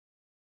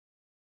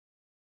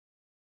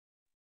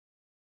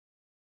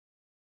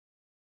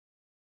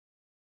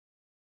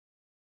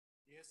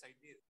 Yes, I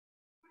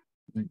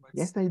did.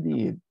 Yes, I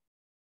did.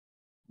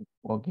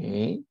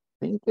 Okay,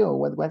 thank you.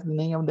 What was the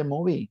name of the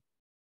movie?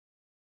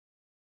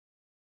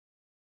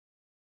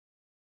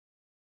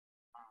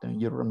 Don't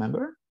you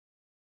remember?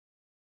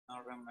 No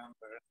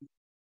remember.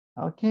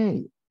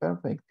 Okay,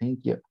 perfect.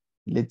 Thank you.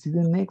 Let's see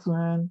the next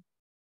one.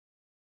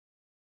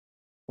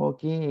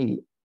 Okay.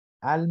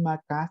 Alma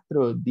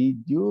Castro,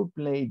 did you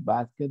play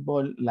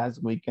basketball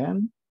last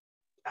weekend?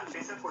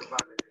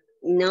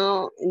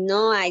 No,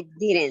 no, I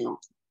didn't.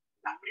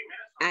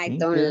 I Thank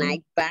don't you.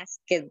 like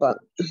basketball.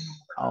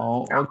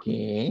 Oh,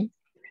 okay.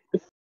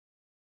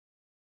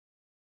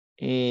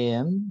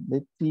 And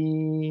let's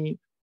see.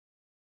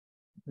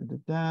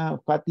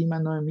 Fatima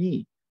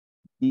Noemi,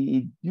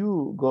 did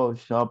you go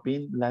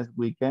shopping last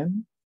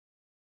weekend?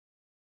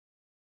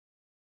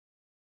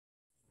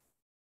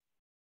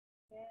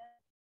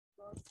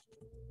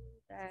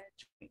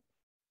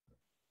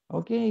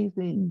 Okay,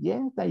 saying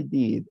yes, I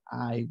did.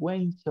 I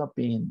went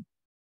shopping.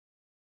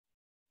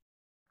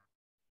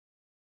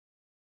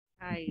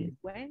 I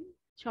went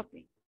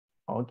shopping.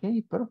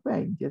 Okay,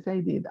 perfect. Yes,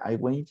 I did. I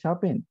went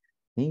shopping.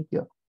 Thank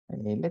you.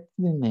 Let's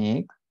see the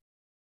next.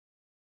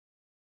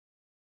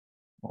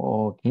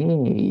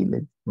 Okay,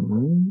 let's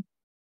see.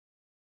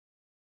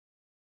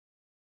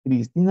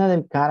 Cristina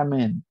del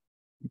Carmen,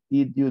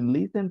 did you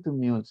listen to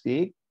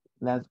music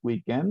last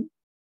weekend?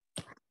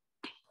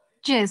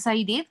 Yes,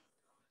 I did.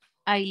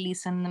 I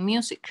listen to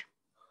music.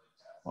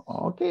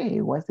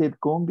 Okay, was it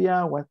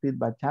cumbia? Was it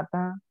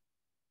bachata?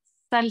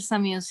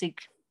 Salsa music.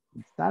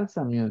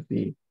 Salsa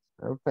music.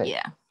 Perfect.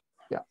 Yeah.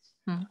 Yeah.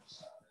 Hmm.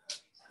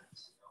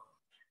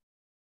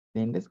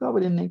 Then let's go over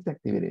the next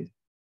activities.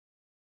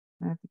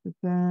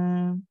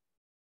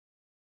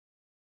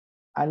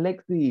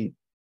 Alexis,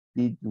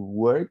 did you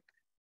work?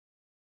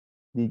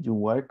 Did you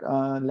work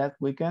last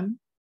weekend?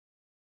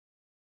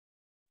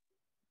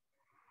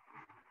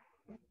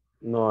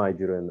 No, I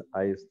didn't.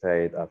 I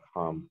stayed at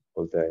home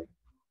all day.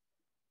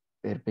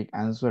 Perfect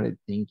answer.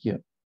 Thank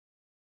you.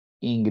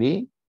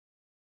 Ingrid,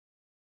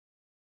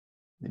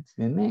 let's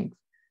see the next.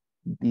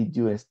 Did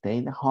you stay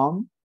at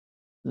home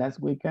last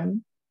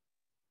weekend?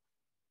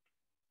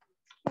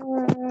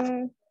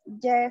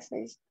 Yes,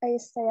 I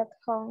stay at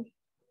home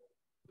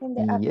in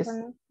the Yes.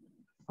 afternoon.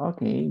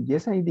 Okay,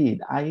 yes, I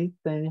did. I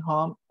stayed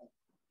home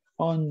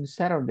on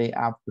Saturday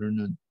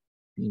afternoon.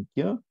 Thank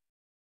you.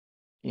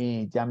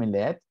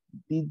 Jamilet,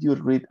 did you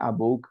read a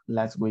book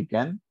last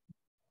weekend?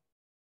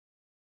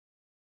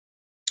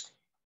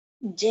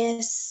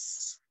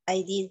 Yes,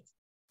 I did.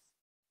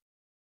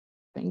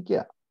 Thank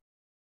you.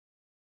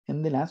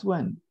 And the last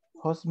one,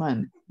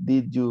 Hosman,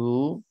 did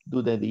you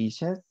do the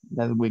dishes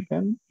last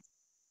weekend?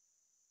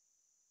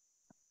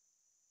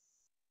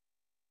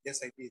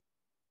 Yes, I did.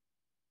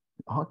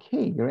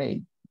 Okay,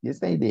 great.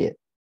 Yes, I did.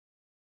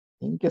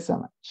 Thank you so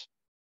much.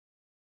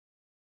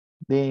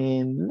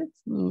 Then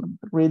let's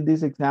read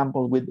this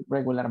example with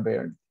regular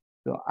verbs.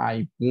 So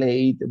I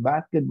played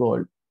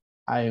basketball.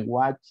 I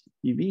watched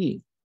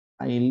TV.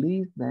 I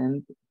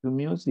listened to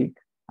music.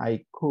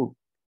 I cooked.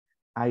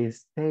 I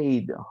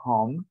stayed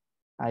home.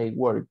 I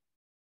worked.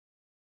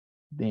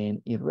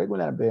 Then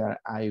irregular verb,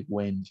 I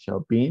went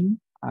shopping.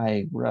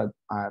 I wrote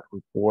a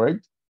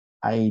report.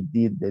 I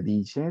did the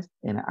dishes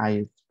and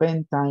I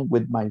spent time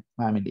with my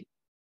family.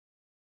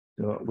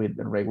 So with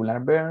the regular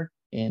verb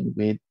and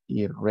with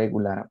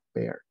irregular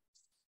verb.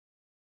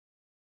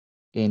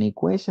 Any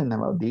question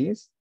about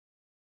this?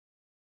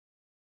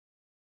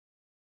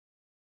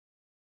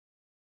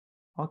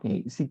 Ok,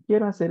 si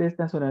quiero hacer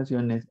estas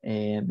oraciones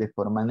de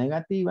forma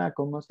negativa,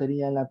 ¿cómo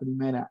sería la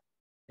primera?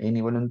 Any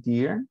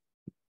volunteer?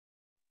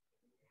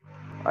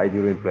 I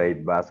didn't play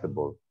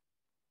basketball.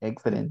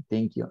 Excellent,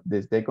 thank you.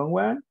 The second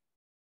one?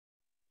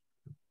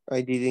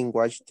 I didn't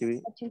watch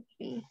TV.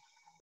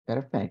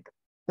 Perfect.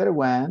 Third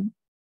one?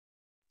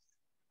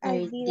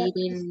 I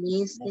didn't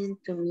listen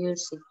to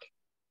music.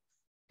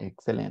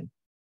 Excellent.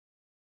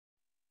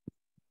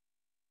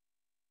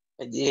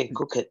 I didn't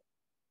cook it.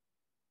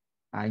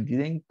 I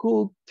didn't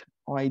cook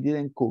or I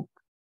didn't cook.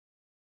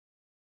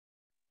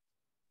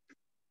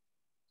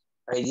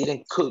 I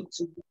didn't cook.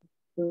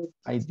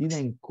 I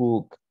didn't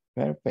cook.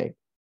 Perfect.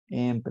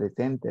 En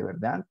presente,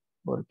 ¿verdad?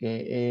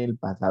 Porque el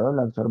pasado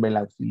lo absorbe el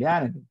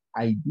auxiliar.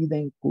 I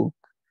didn't cook.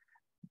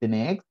 The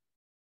next.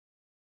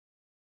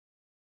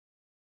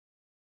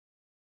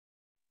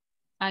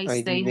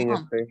 I didn't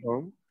home. stay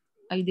home.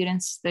 I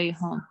didn't stay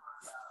home.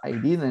 I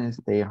didn't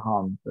stay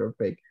home.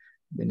 Perfect.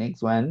 The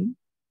next one.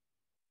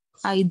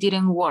 I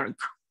didn't work.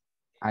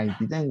 I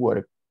didn't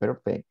work.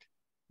 Perfect.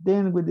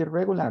 Then with the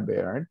regular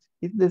verbs,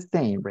 it's the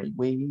same, right?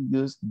 We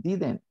use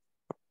didn't.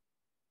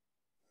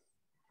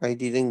 I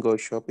didn't go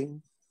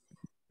shopping.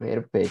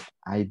 Perfect.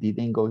 I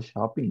didn't go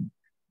shopping.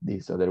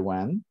 This other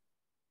one.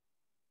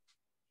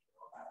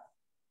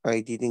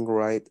 I didn't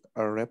write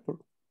a report.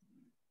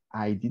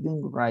 I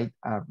didn't write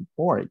a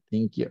report.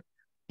 Thank you.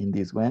 In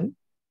this one.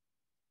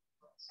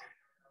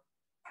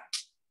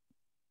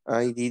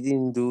 I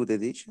didn't do the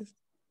dishes.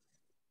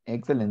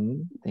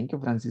 Excellent. Thank you,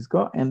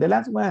 Francisco. And the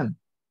last one.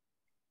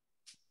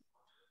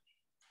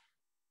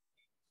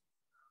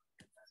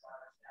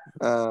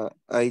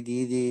 I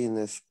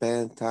didn't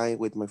spend time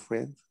with my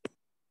friends.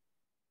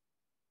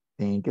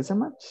 Thank you so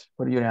much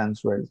for your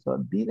answer. So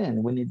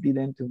didn't, we need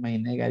didn't to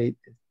make negative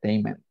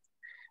statements.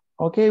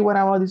 Okay, what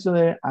about these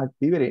other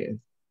activities?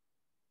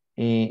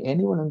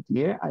 Any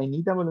volunteer? I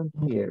need a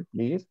volunteer,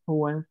 please. Who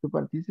wants to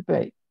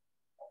participate?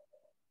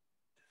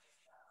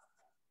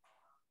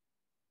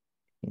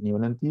 Any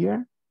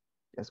volunteer?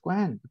 Just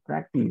one to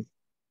practice.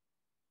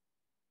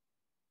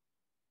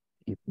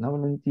 If no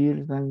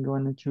volunteers, I'm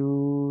going to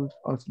choose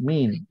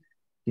Osmin.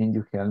 Can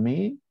you help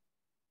me?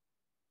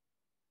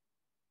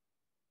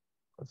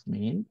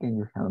 Osmin, can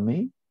you help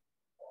me?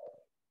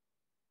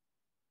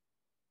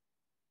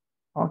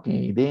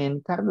 Okay,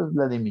 then Carlos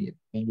Vladimir,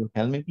 can you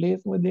help me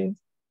please with this?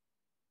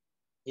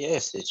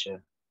 Yes,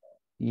 teacher.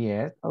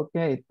 Yes,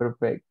 okay,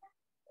 perfect.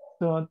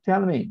 So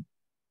tell me,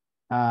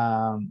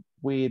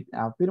 with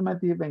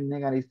affirmative and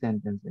negative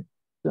sentences.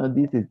 So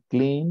this is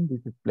clean,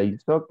 this is play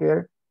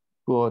soccer,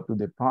 go to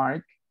the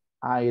park,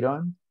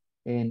 iron,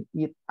 and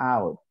eat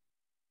out.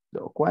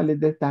 So,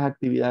 ¿cuáles de estas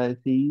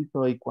actividades sí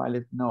hizo y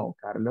cuáles no,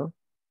 Carlos?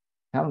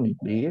 Tell me,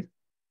 please.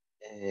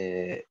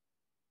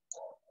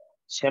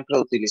 Siempre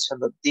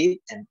utilizando did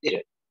and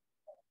didn't.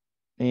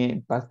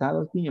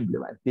 Pasado simple,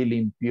 ¿va? Si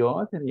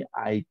limpió, sería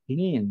I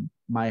cleaned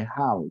my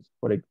house,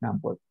 por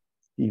ejemplo.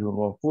 Si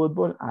jugó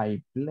fútbol,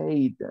 I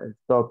played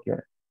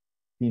soccer.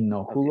 Si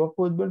no jugó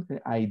fútbol,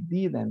 I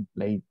didn't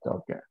play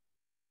soccer.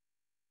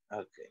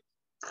 Okay.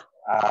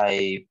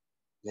 I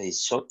play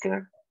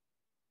soccer.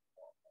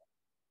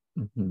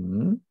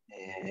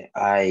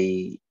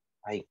 I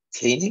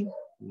cleaning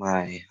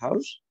my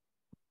house.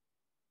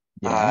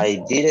 Yeah.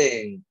 I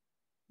didn't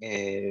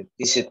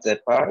visit the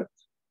park.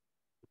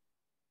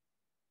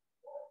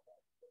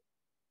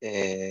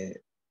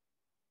 Está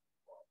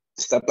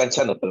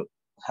planchando, pero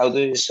how do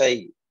you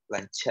say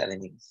planchar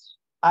in English?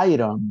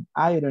 Iron.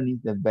 Iron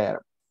is the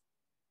verb.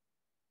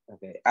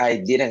 Okay. I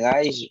didn't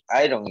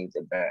iron is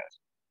the verb.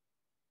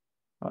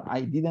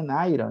 I didn't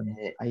iron.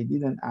 I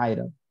didn't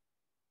iron.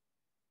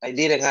 I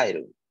didn't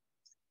iron.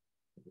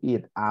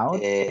 Eat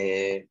out.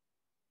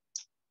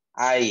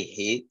 I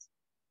eat.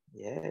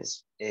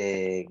 Yes.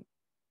 In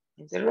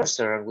the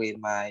restaurant with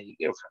my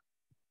girlfriend.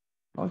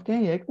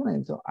 Okay,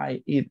 excellent. So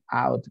I eat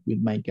out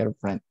with my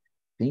girlfriend.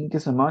 Thank you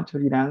so much for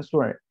your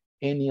answer.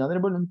 Any other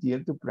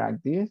volunteer to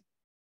practice?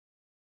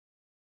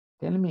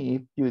 Tell me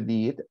if you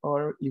did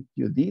or if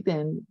you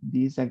didn't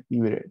these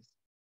activities.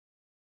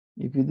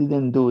 If you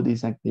didn't do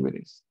these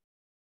activities.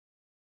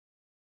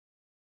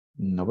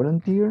 No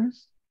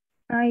volunteers?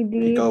 I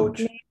did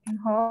clean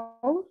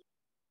house.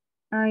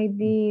 I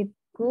did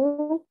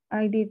cook.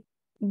 I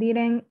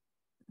didn't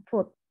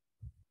food.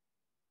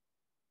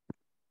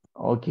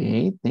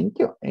 Okay, thank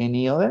you.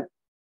 Any other?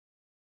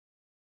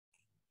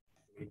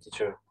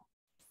 Teacher.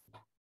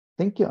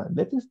 Thank you.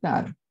 Let's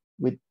start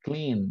with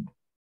clean.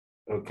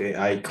 Okay,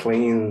 I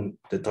clean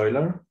the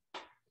toilet.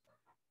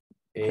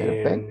 And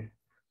perfect.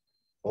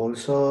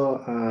 Also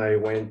I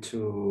went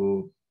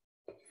to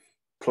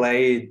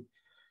play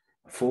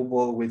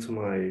football with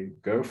my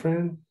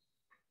girlfriend,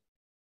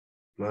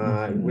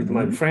 with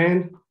my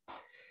friend,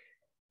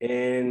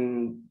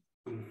 and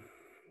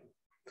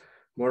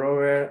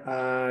moreover,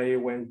 I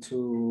went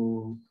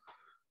to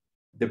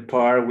the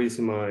park with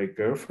my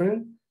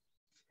girlfriend,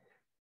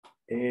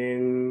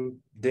 and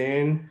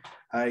then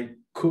I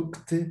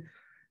cooked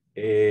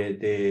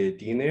the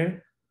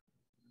dinner,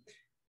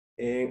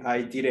 and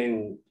I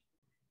didn't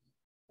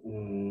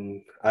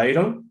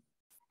iron.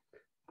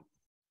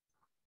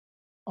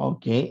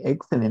 Okay,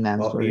 excellent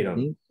answer.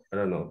 Iron. I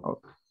don't know.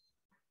 Okay.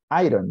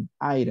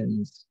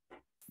 Iron is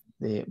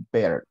the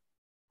verb.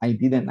 I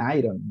didn't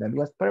iron. That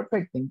was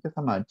perfect. Thank you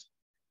so much.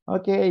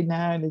 Okay,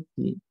 now let's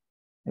see.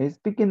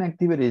 Speaking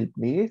activities,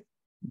 please.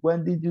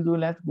 What did you do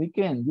last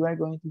weekend? You are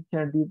going to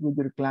share this with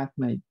your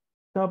classmates.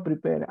 So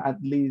prepare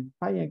at least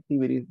 5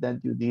 activities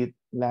that you did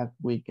last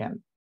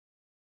weekend.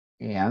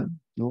 And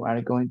you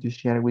are going to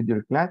share with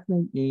your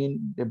classmates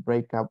in the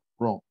breakout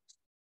room.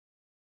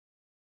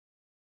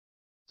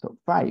 So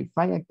 5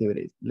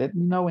 activities. Let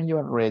me know when you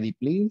are ready,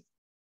 please.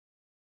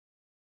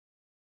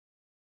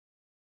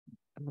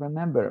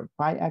 Remember,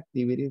 5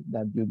 activities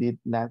that you did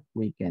last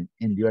weekend,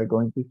 and you are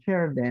going to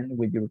share them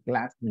with your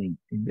classmates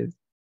in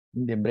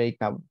the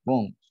breakout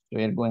room. So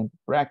we are going to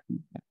practice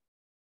them.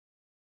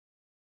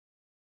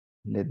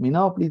 Let me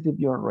know, please, if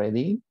you're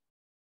ready.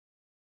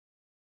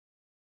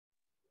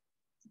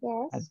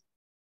 Yes.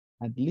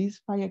 At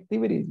least 5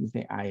 activities. You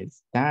say, I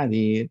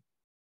studied,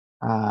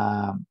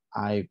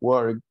 I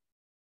worked,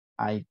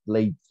 I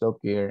played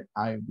soccer,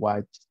 I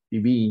watched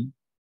TV.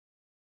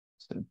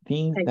 So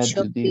things that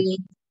you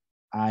did.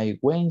 I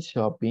went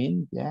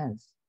shopping,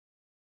 yes.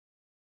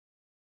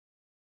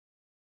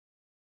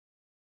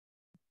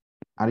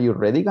 Are you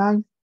ready,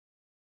 guys?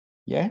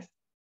 Yes?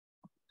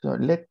 So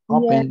let's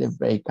open the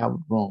breakout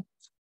rooms.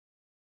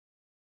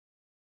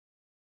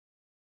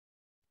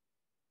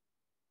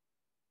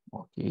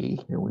 Ok,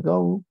 here we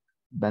go.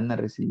 Van a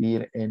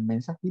recibir el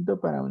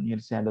mensajito para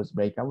unirse a los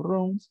breakout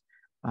rooms.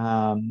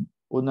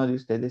 Uno de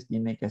ustedes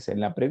tiene que hacer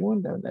la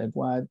pregunta. Like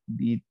what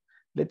did,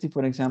 let's see,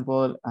 for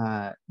example,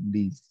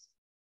 this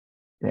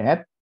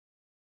set.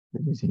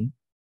 Let me see.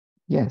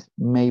 Yes,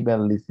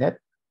 Mabel Lisette.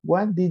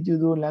 What did you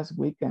do last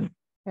weekend?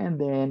 And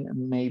then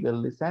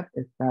Mabel Lisette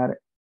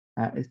start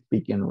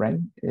speaking, right?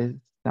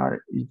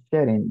 Start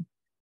sharing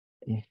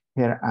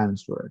her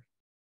answer.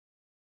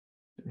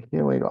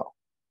 Here we go.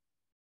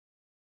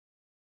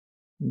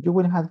 You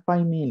will have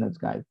 5 minutes,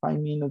 guys. 5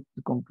 minutes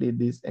to complete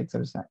this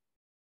exercise.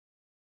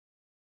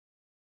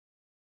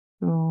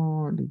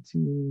 So let's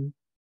see.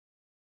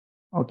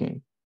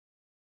 Okay.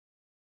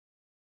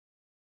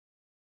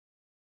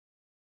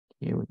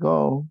 Here we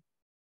go.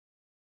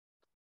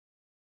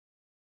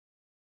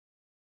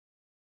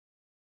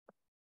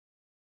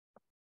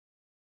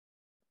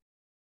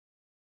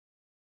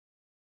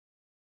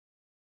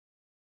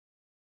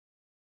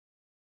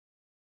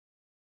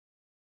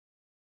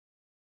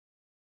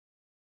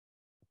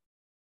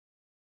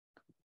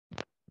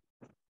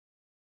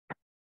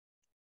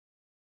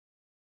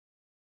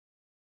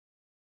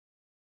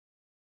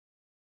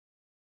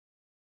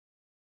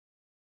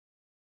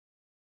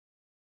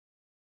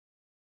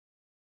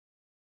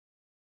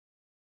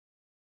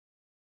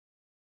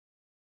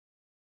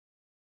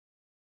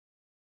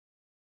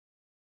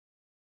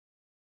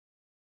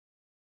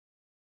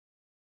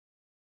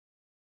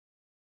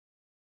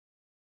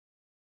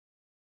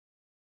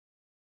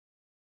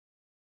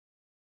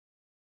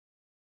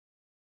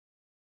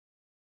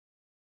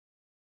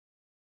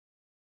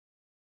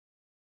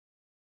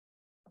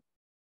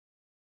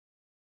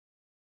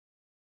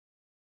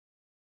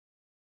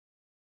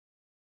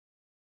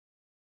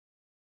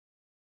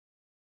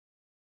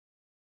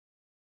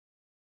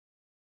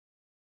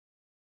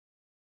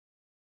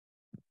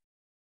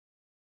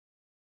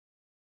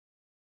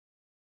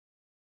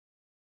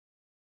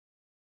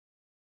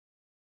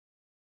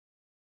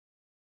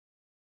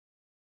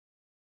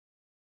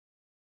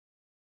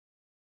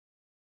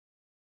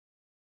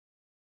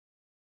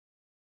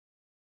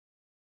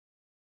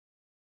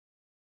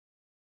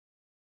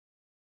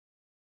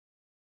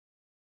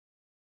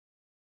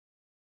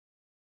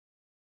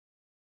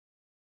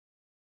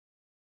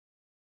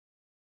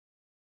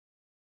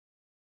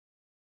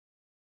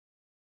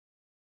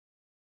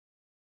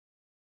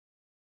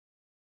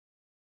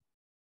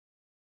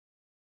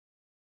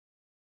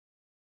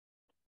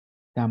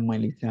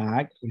 Samuel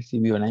Isaac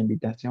recibió la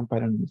invitación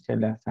para iniciar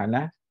las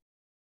salas.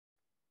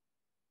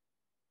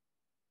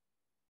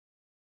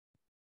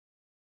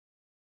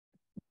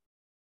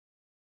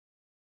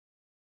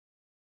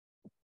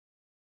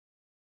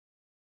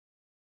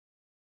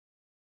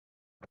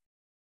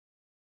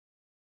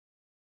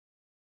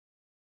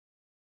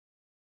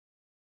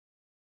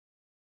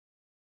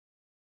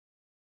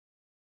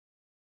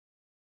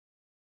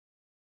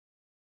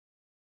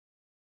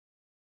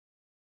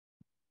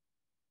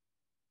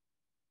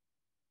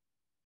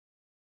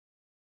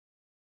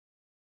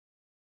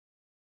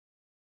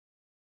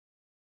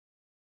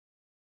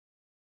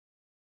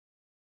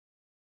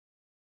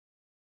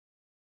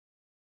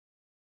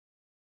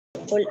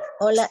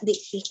 Hola,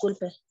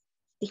 disculpe.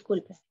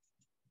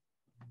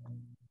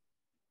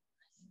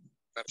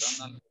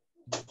 Perdón.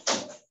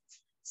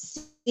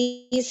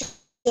 Sí, es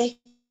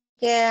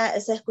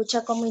que se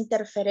escucha como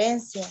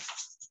interferencia.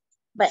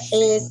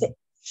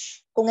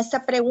 Con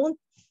esta pregunta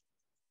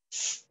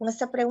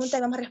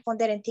vamos a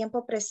responder en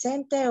tiempo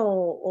presente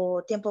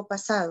o tiempo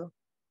pasado.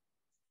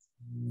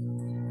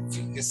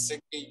 Fíjese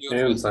que yo...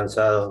 En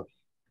pasado.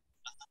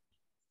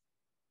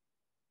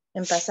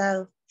 En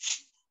pasado.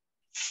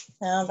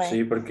 Ah, vaya.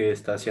 Sí, porque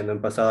está haciendo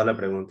en pasado la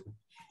pregunta.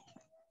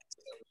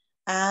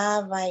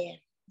 Ah, vaya.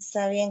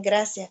 Está bien,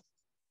 gracias.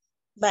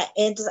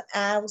 Entonces,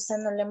 usted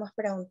no le hemos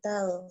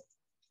preguntado.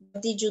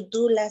 What did you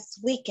do last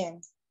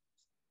weekend?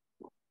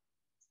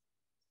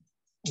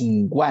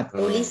 What?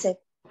 Ulises.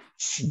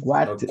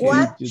 What did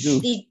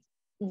you do?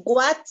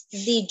 What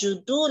did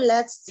you do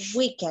last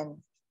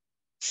weekend?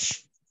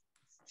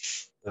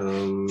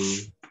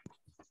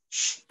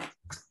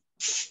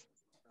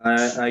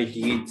 I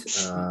did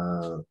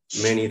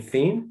many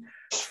things.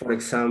 For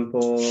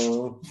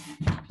example,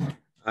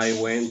 I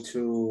went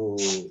to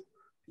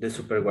the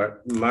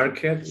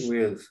supermarket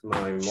with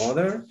my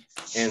mother,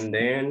 and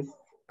then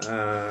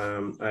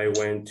I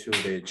went to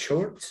the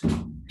church,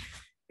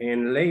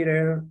 and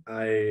later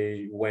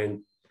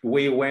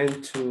we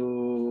went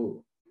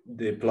to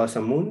the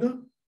Plaza Mundo,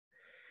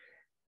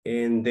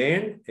 and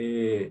then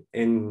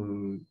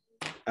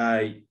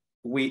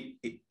we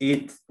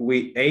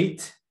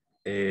ate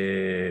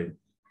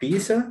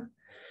pizza,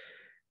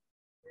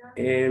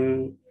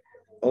 and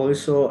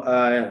also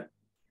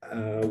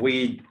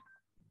we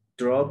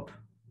drank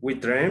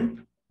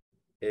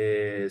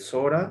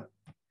soda,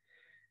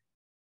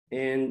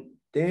 and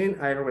then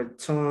I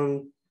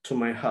returned to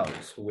my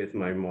house with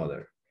my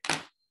mother.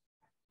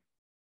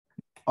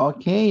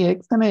 Okay,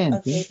 excellent.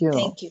 Okay,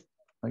 thank you.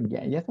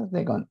 Okay, just a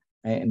second.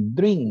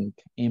 Drink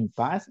in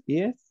past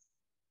is?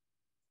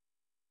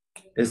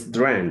 It's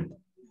drank.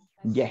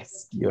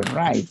 Yes, you're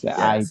right. Yes.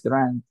 I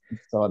drank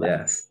soda.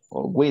 Yes.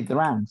 Or we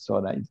drank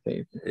soda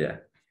instead. Yeah.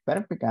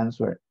 Perfect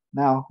answer.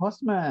 Now,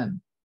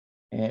 Hosman.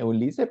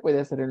 Ulises,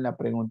 ¿puede hacer la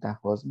pregunta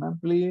Hosman,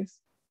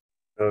 please?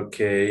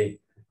 Okay,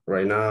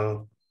 right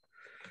now.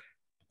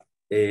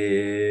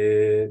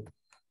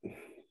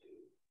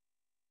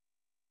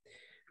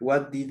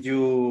 What did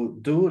you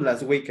do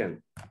last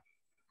weekend?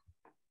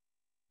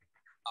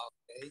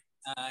 Okay.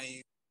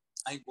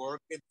 I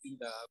worked in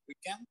the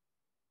weekend.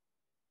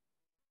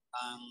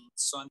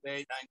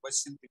 Sunday I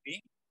watching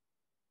TV.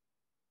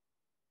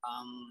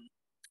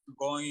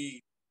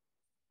 Going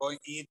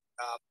eat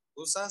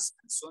pizzas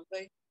on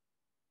Sunday.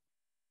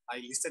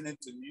 I listened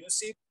to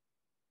music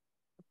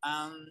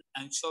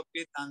and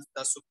shopping at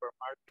the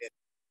supermarket.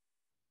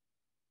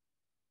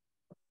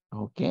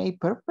 Okay,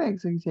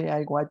 perfect. So you say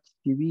I watched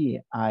TV.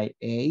 I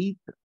ate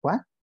what?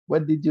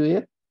 What did you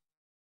eat?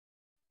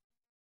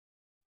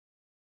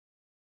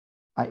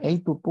 I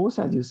ate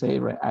pupusas, you say,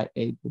 right? I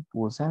ate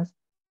pupusas.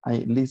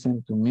 I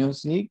listened to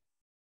music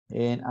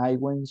and I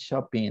went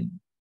shopping.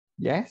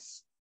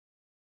 Yes?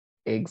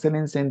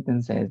 Excellent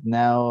sentences.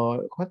 Now,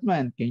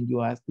 Hotman, can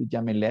you ask to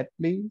Jamilet,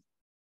 please?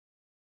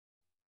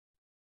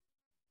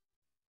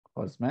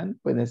 Hotman,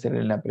 ¿puede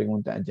hacerle la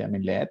pregunta a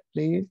Jamilet,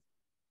 please?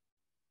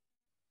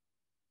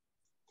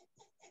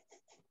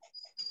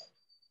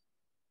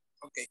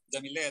 Okay,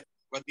 Jamilet,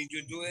 what did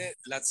you do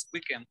last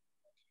weekend?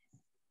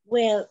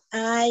 Well,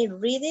 I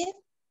read it.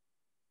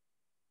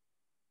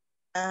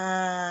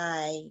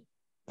 I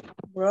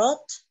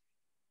wrote.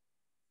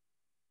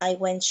 I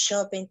went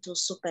shopping to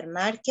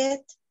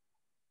supermarket.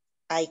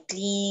 I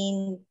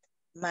cleaned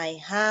my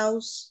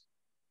house.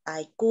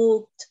 I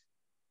cooked.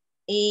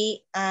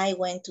 I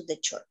went to the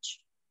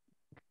church.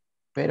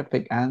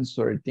 Perfect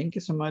answer. Thank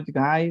you so much,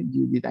 guys.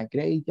 You did a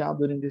great job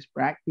during this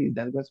practice.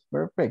 That was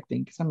perfect.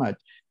 Thank you so much.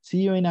 See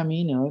you in a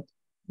minute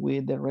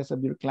with the rest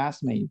of your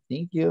classmates.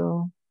 Thank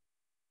you.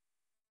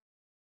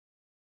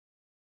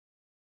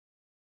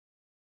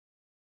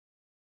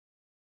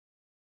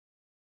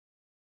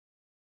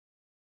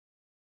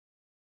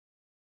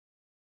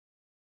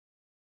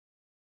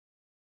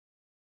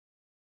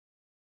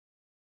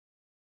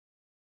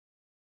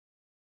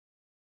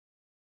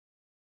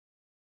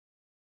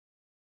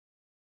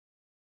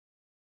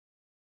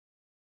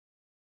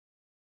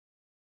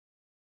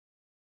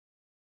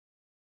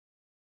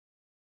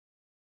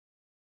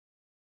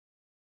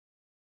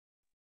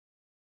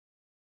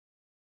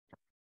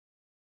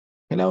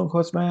 Hello,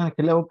 Josman.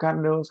 Hello,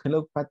 Carlos.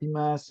 Hello,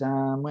 Fatima,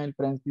 Samuel,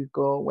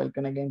 Francisco.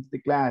 Welcome again to the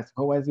class.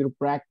 How was your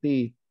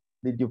practice?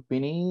 Did you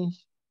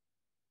finish?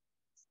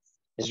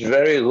 It's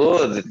very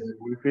good.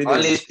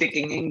 Only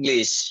speaking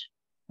English.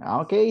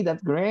 Okay,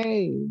 that's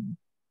great.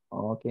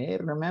 Okay,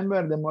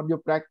 remember, the more you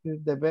practice,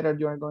 the better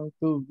you are going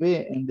to be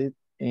in this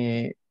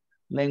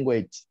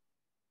language.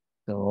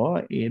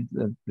 So it's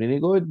pretty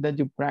good that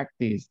you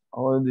practice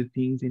all the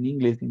things in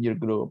English in your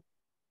group.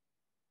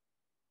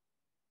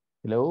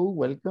 Hello,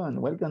 welcome,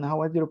 welcome. How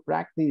was your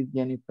practice,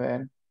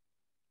 Jennifer?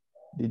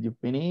 Did you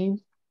finish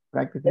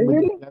practicing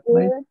with your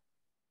classmates?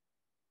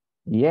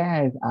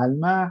 Yes,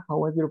 Alma, how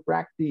was your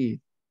practice?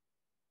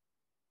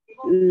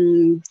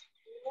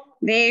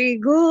 Very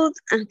good,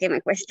 aunque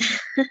me cuesta.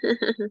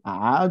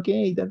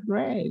 Okay, that's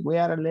great. We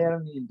are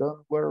learning,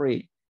 don't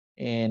worry.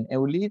 And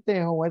Eulite,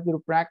 how was your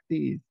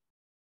practice?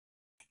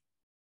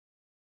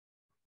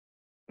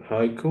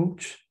 Hi,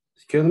 coach.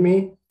 Excuse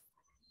me.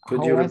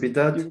 Could you repeat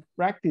that? Your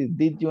practice?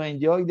 Did you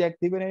enjoy the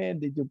activity?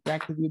 Did you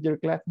practice with your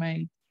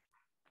classmates?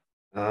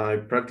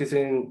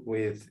 Practicing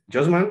with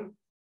Josman.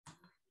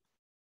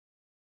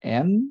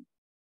 And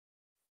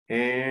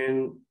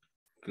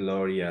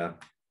Gloria.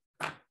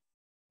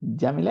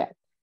 Jamilet.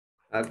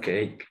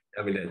 Okay,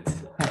 Jamilet.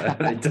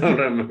 I don't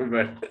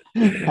remember.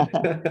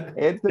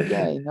 It's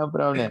okay, no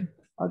problem.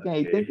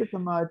 Okay, thank you so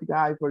much,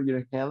 guys, for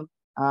your help.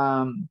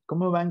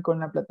 ¿Cómo van con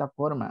la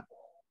plataforma?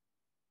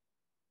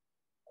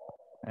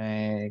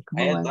 ¿Cómo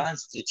van?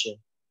 Advanced, teacher.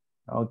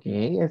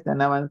 Okay,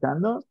 están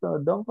avanzando. So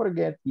don't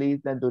forget,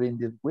 please, that during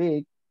this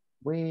week,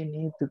 we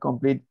need to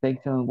complete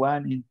section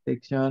 1 and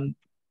section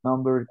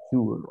number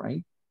 2,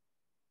 right?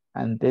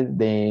 Antes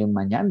de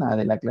mañana,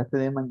 de la clase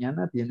de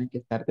mañana, tienen que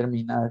estar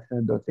terminadas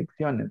esas dos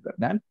secciones,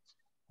 ¿verdad?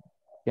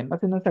 Que no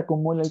se nos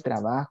acumule el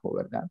trabajo,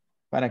 ¿verdad?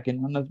 Para que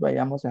no nos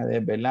vayamos a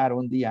desvelar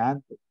un día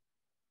antes.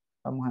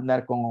 Vamos a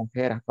andar con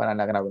ojeras para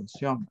la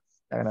graduación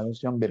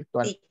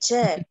virtual.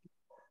 Teacher.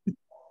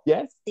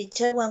 Yes.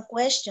 Teacher, one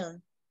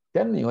question.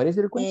 Tell me, what is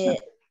your question?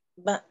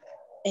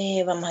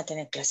 Vamos a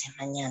tener clases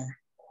mañana.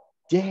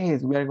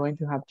 Yes, we are going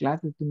to have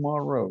classes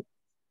tomorrow.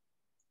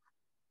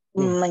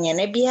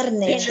 Mañana es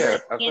viernes.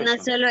 Que no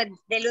solo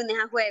de lunes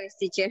a jueves,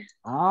 teacher.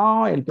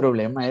 El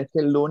problema es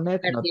que el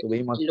lunes no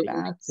tuvimos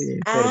clase.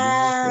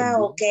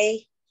 Ok.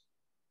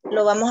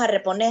 Lo vamos a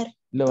reponer.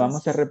 Lo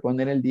vamos a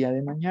reponer el día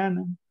de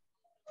mañana.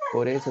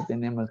 Por eso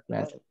tenemos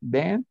clases.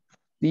 Then,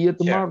 see you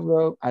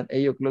tomorrow at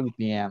 8 o'clock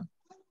p.m.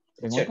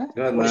 Good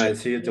night.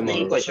 See you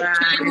tomorrow.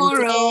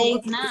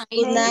 Good night.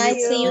 Good night.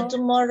 See you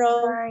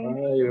tomorrow.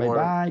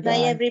 Bye-bye.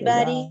 Bye,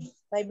 everybody.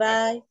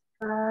 Bye-bye.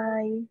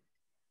 Bye.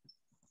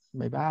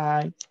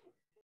 Bye-bye.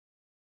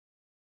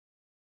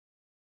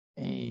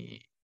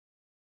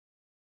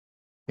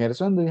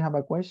 Gerson, do you have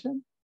a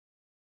question?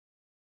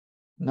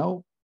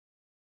 No.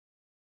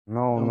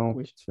 No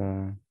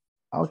question.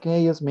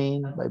 Okay,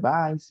 Yasmin.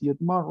 Bye-bye. See you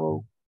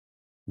tomorrow.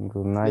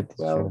 Good night,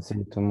 teacher. Well. See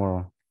you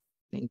tomorrow.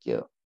 Thank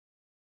you.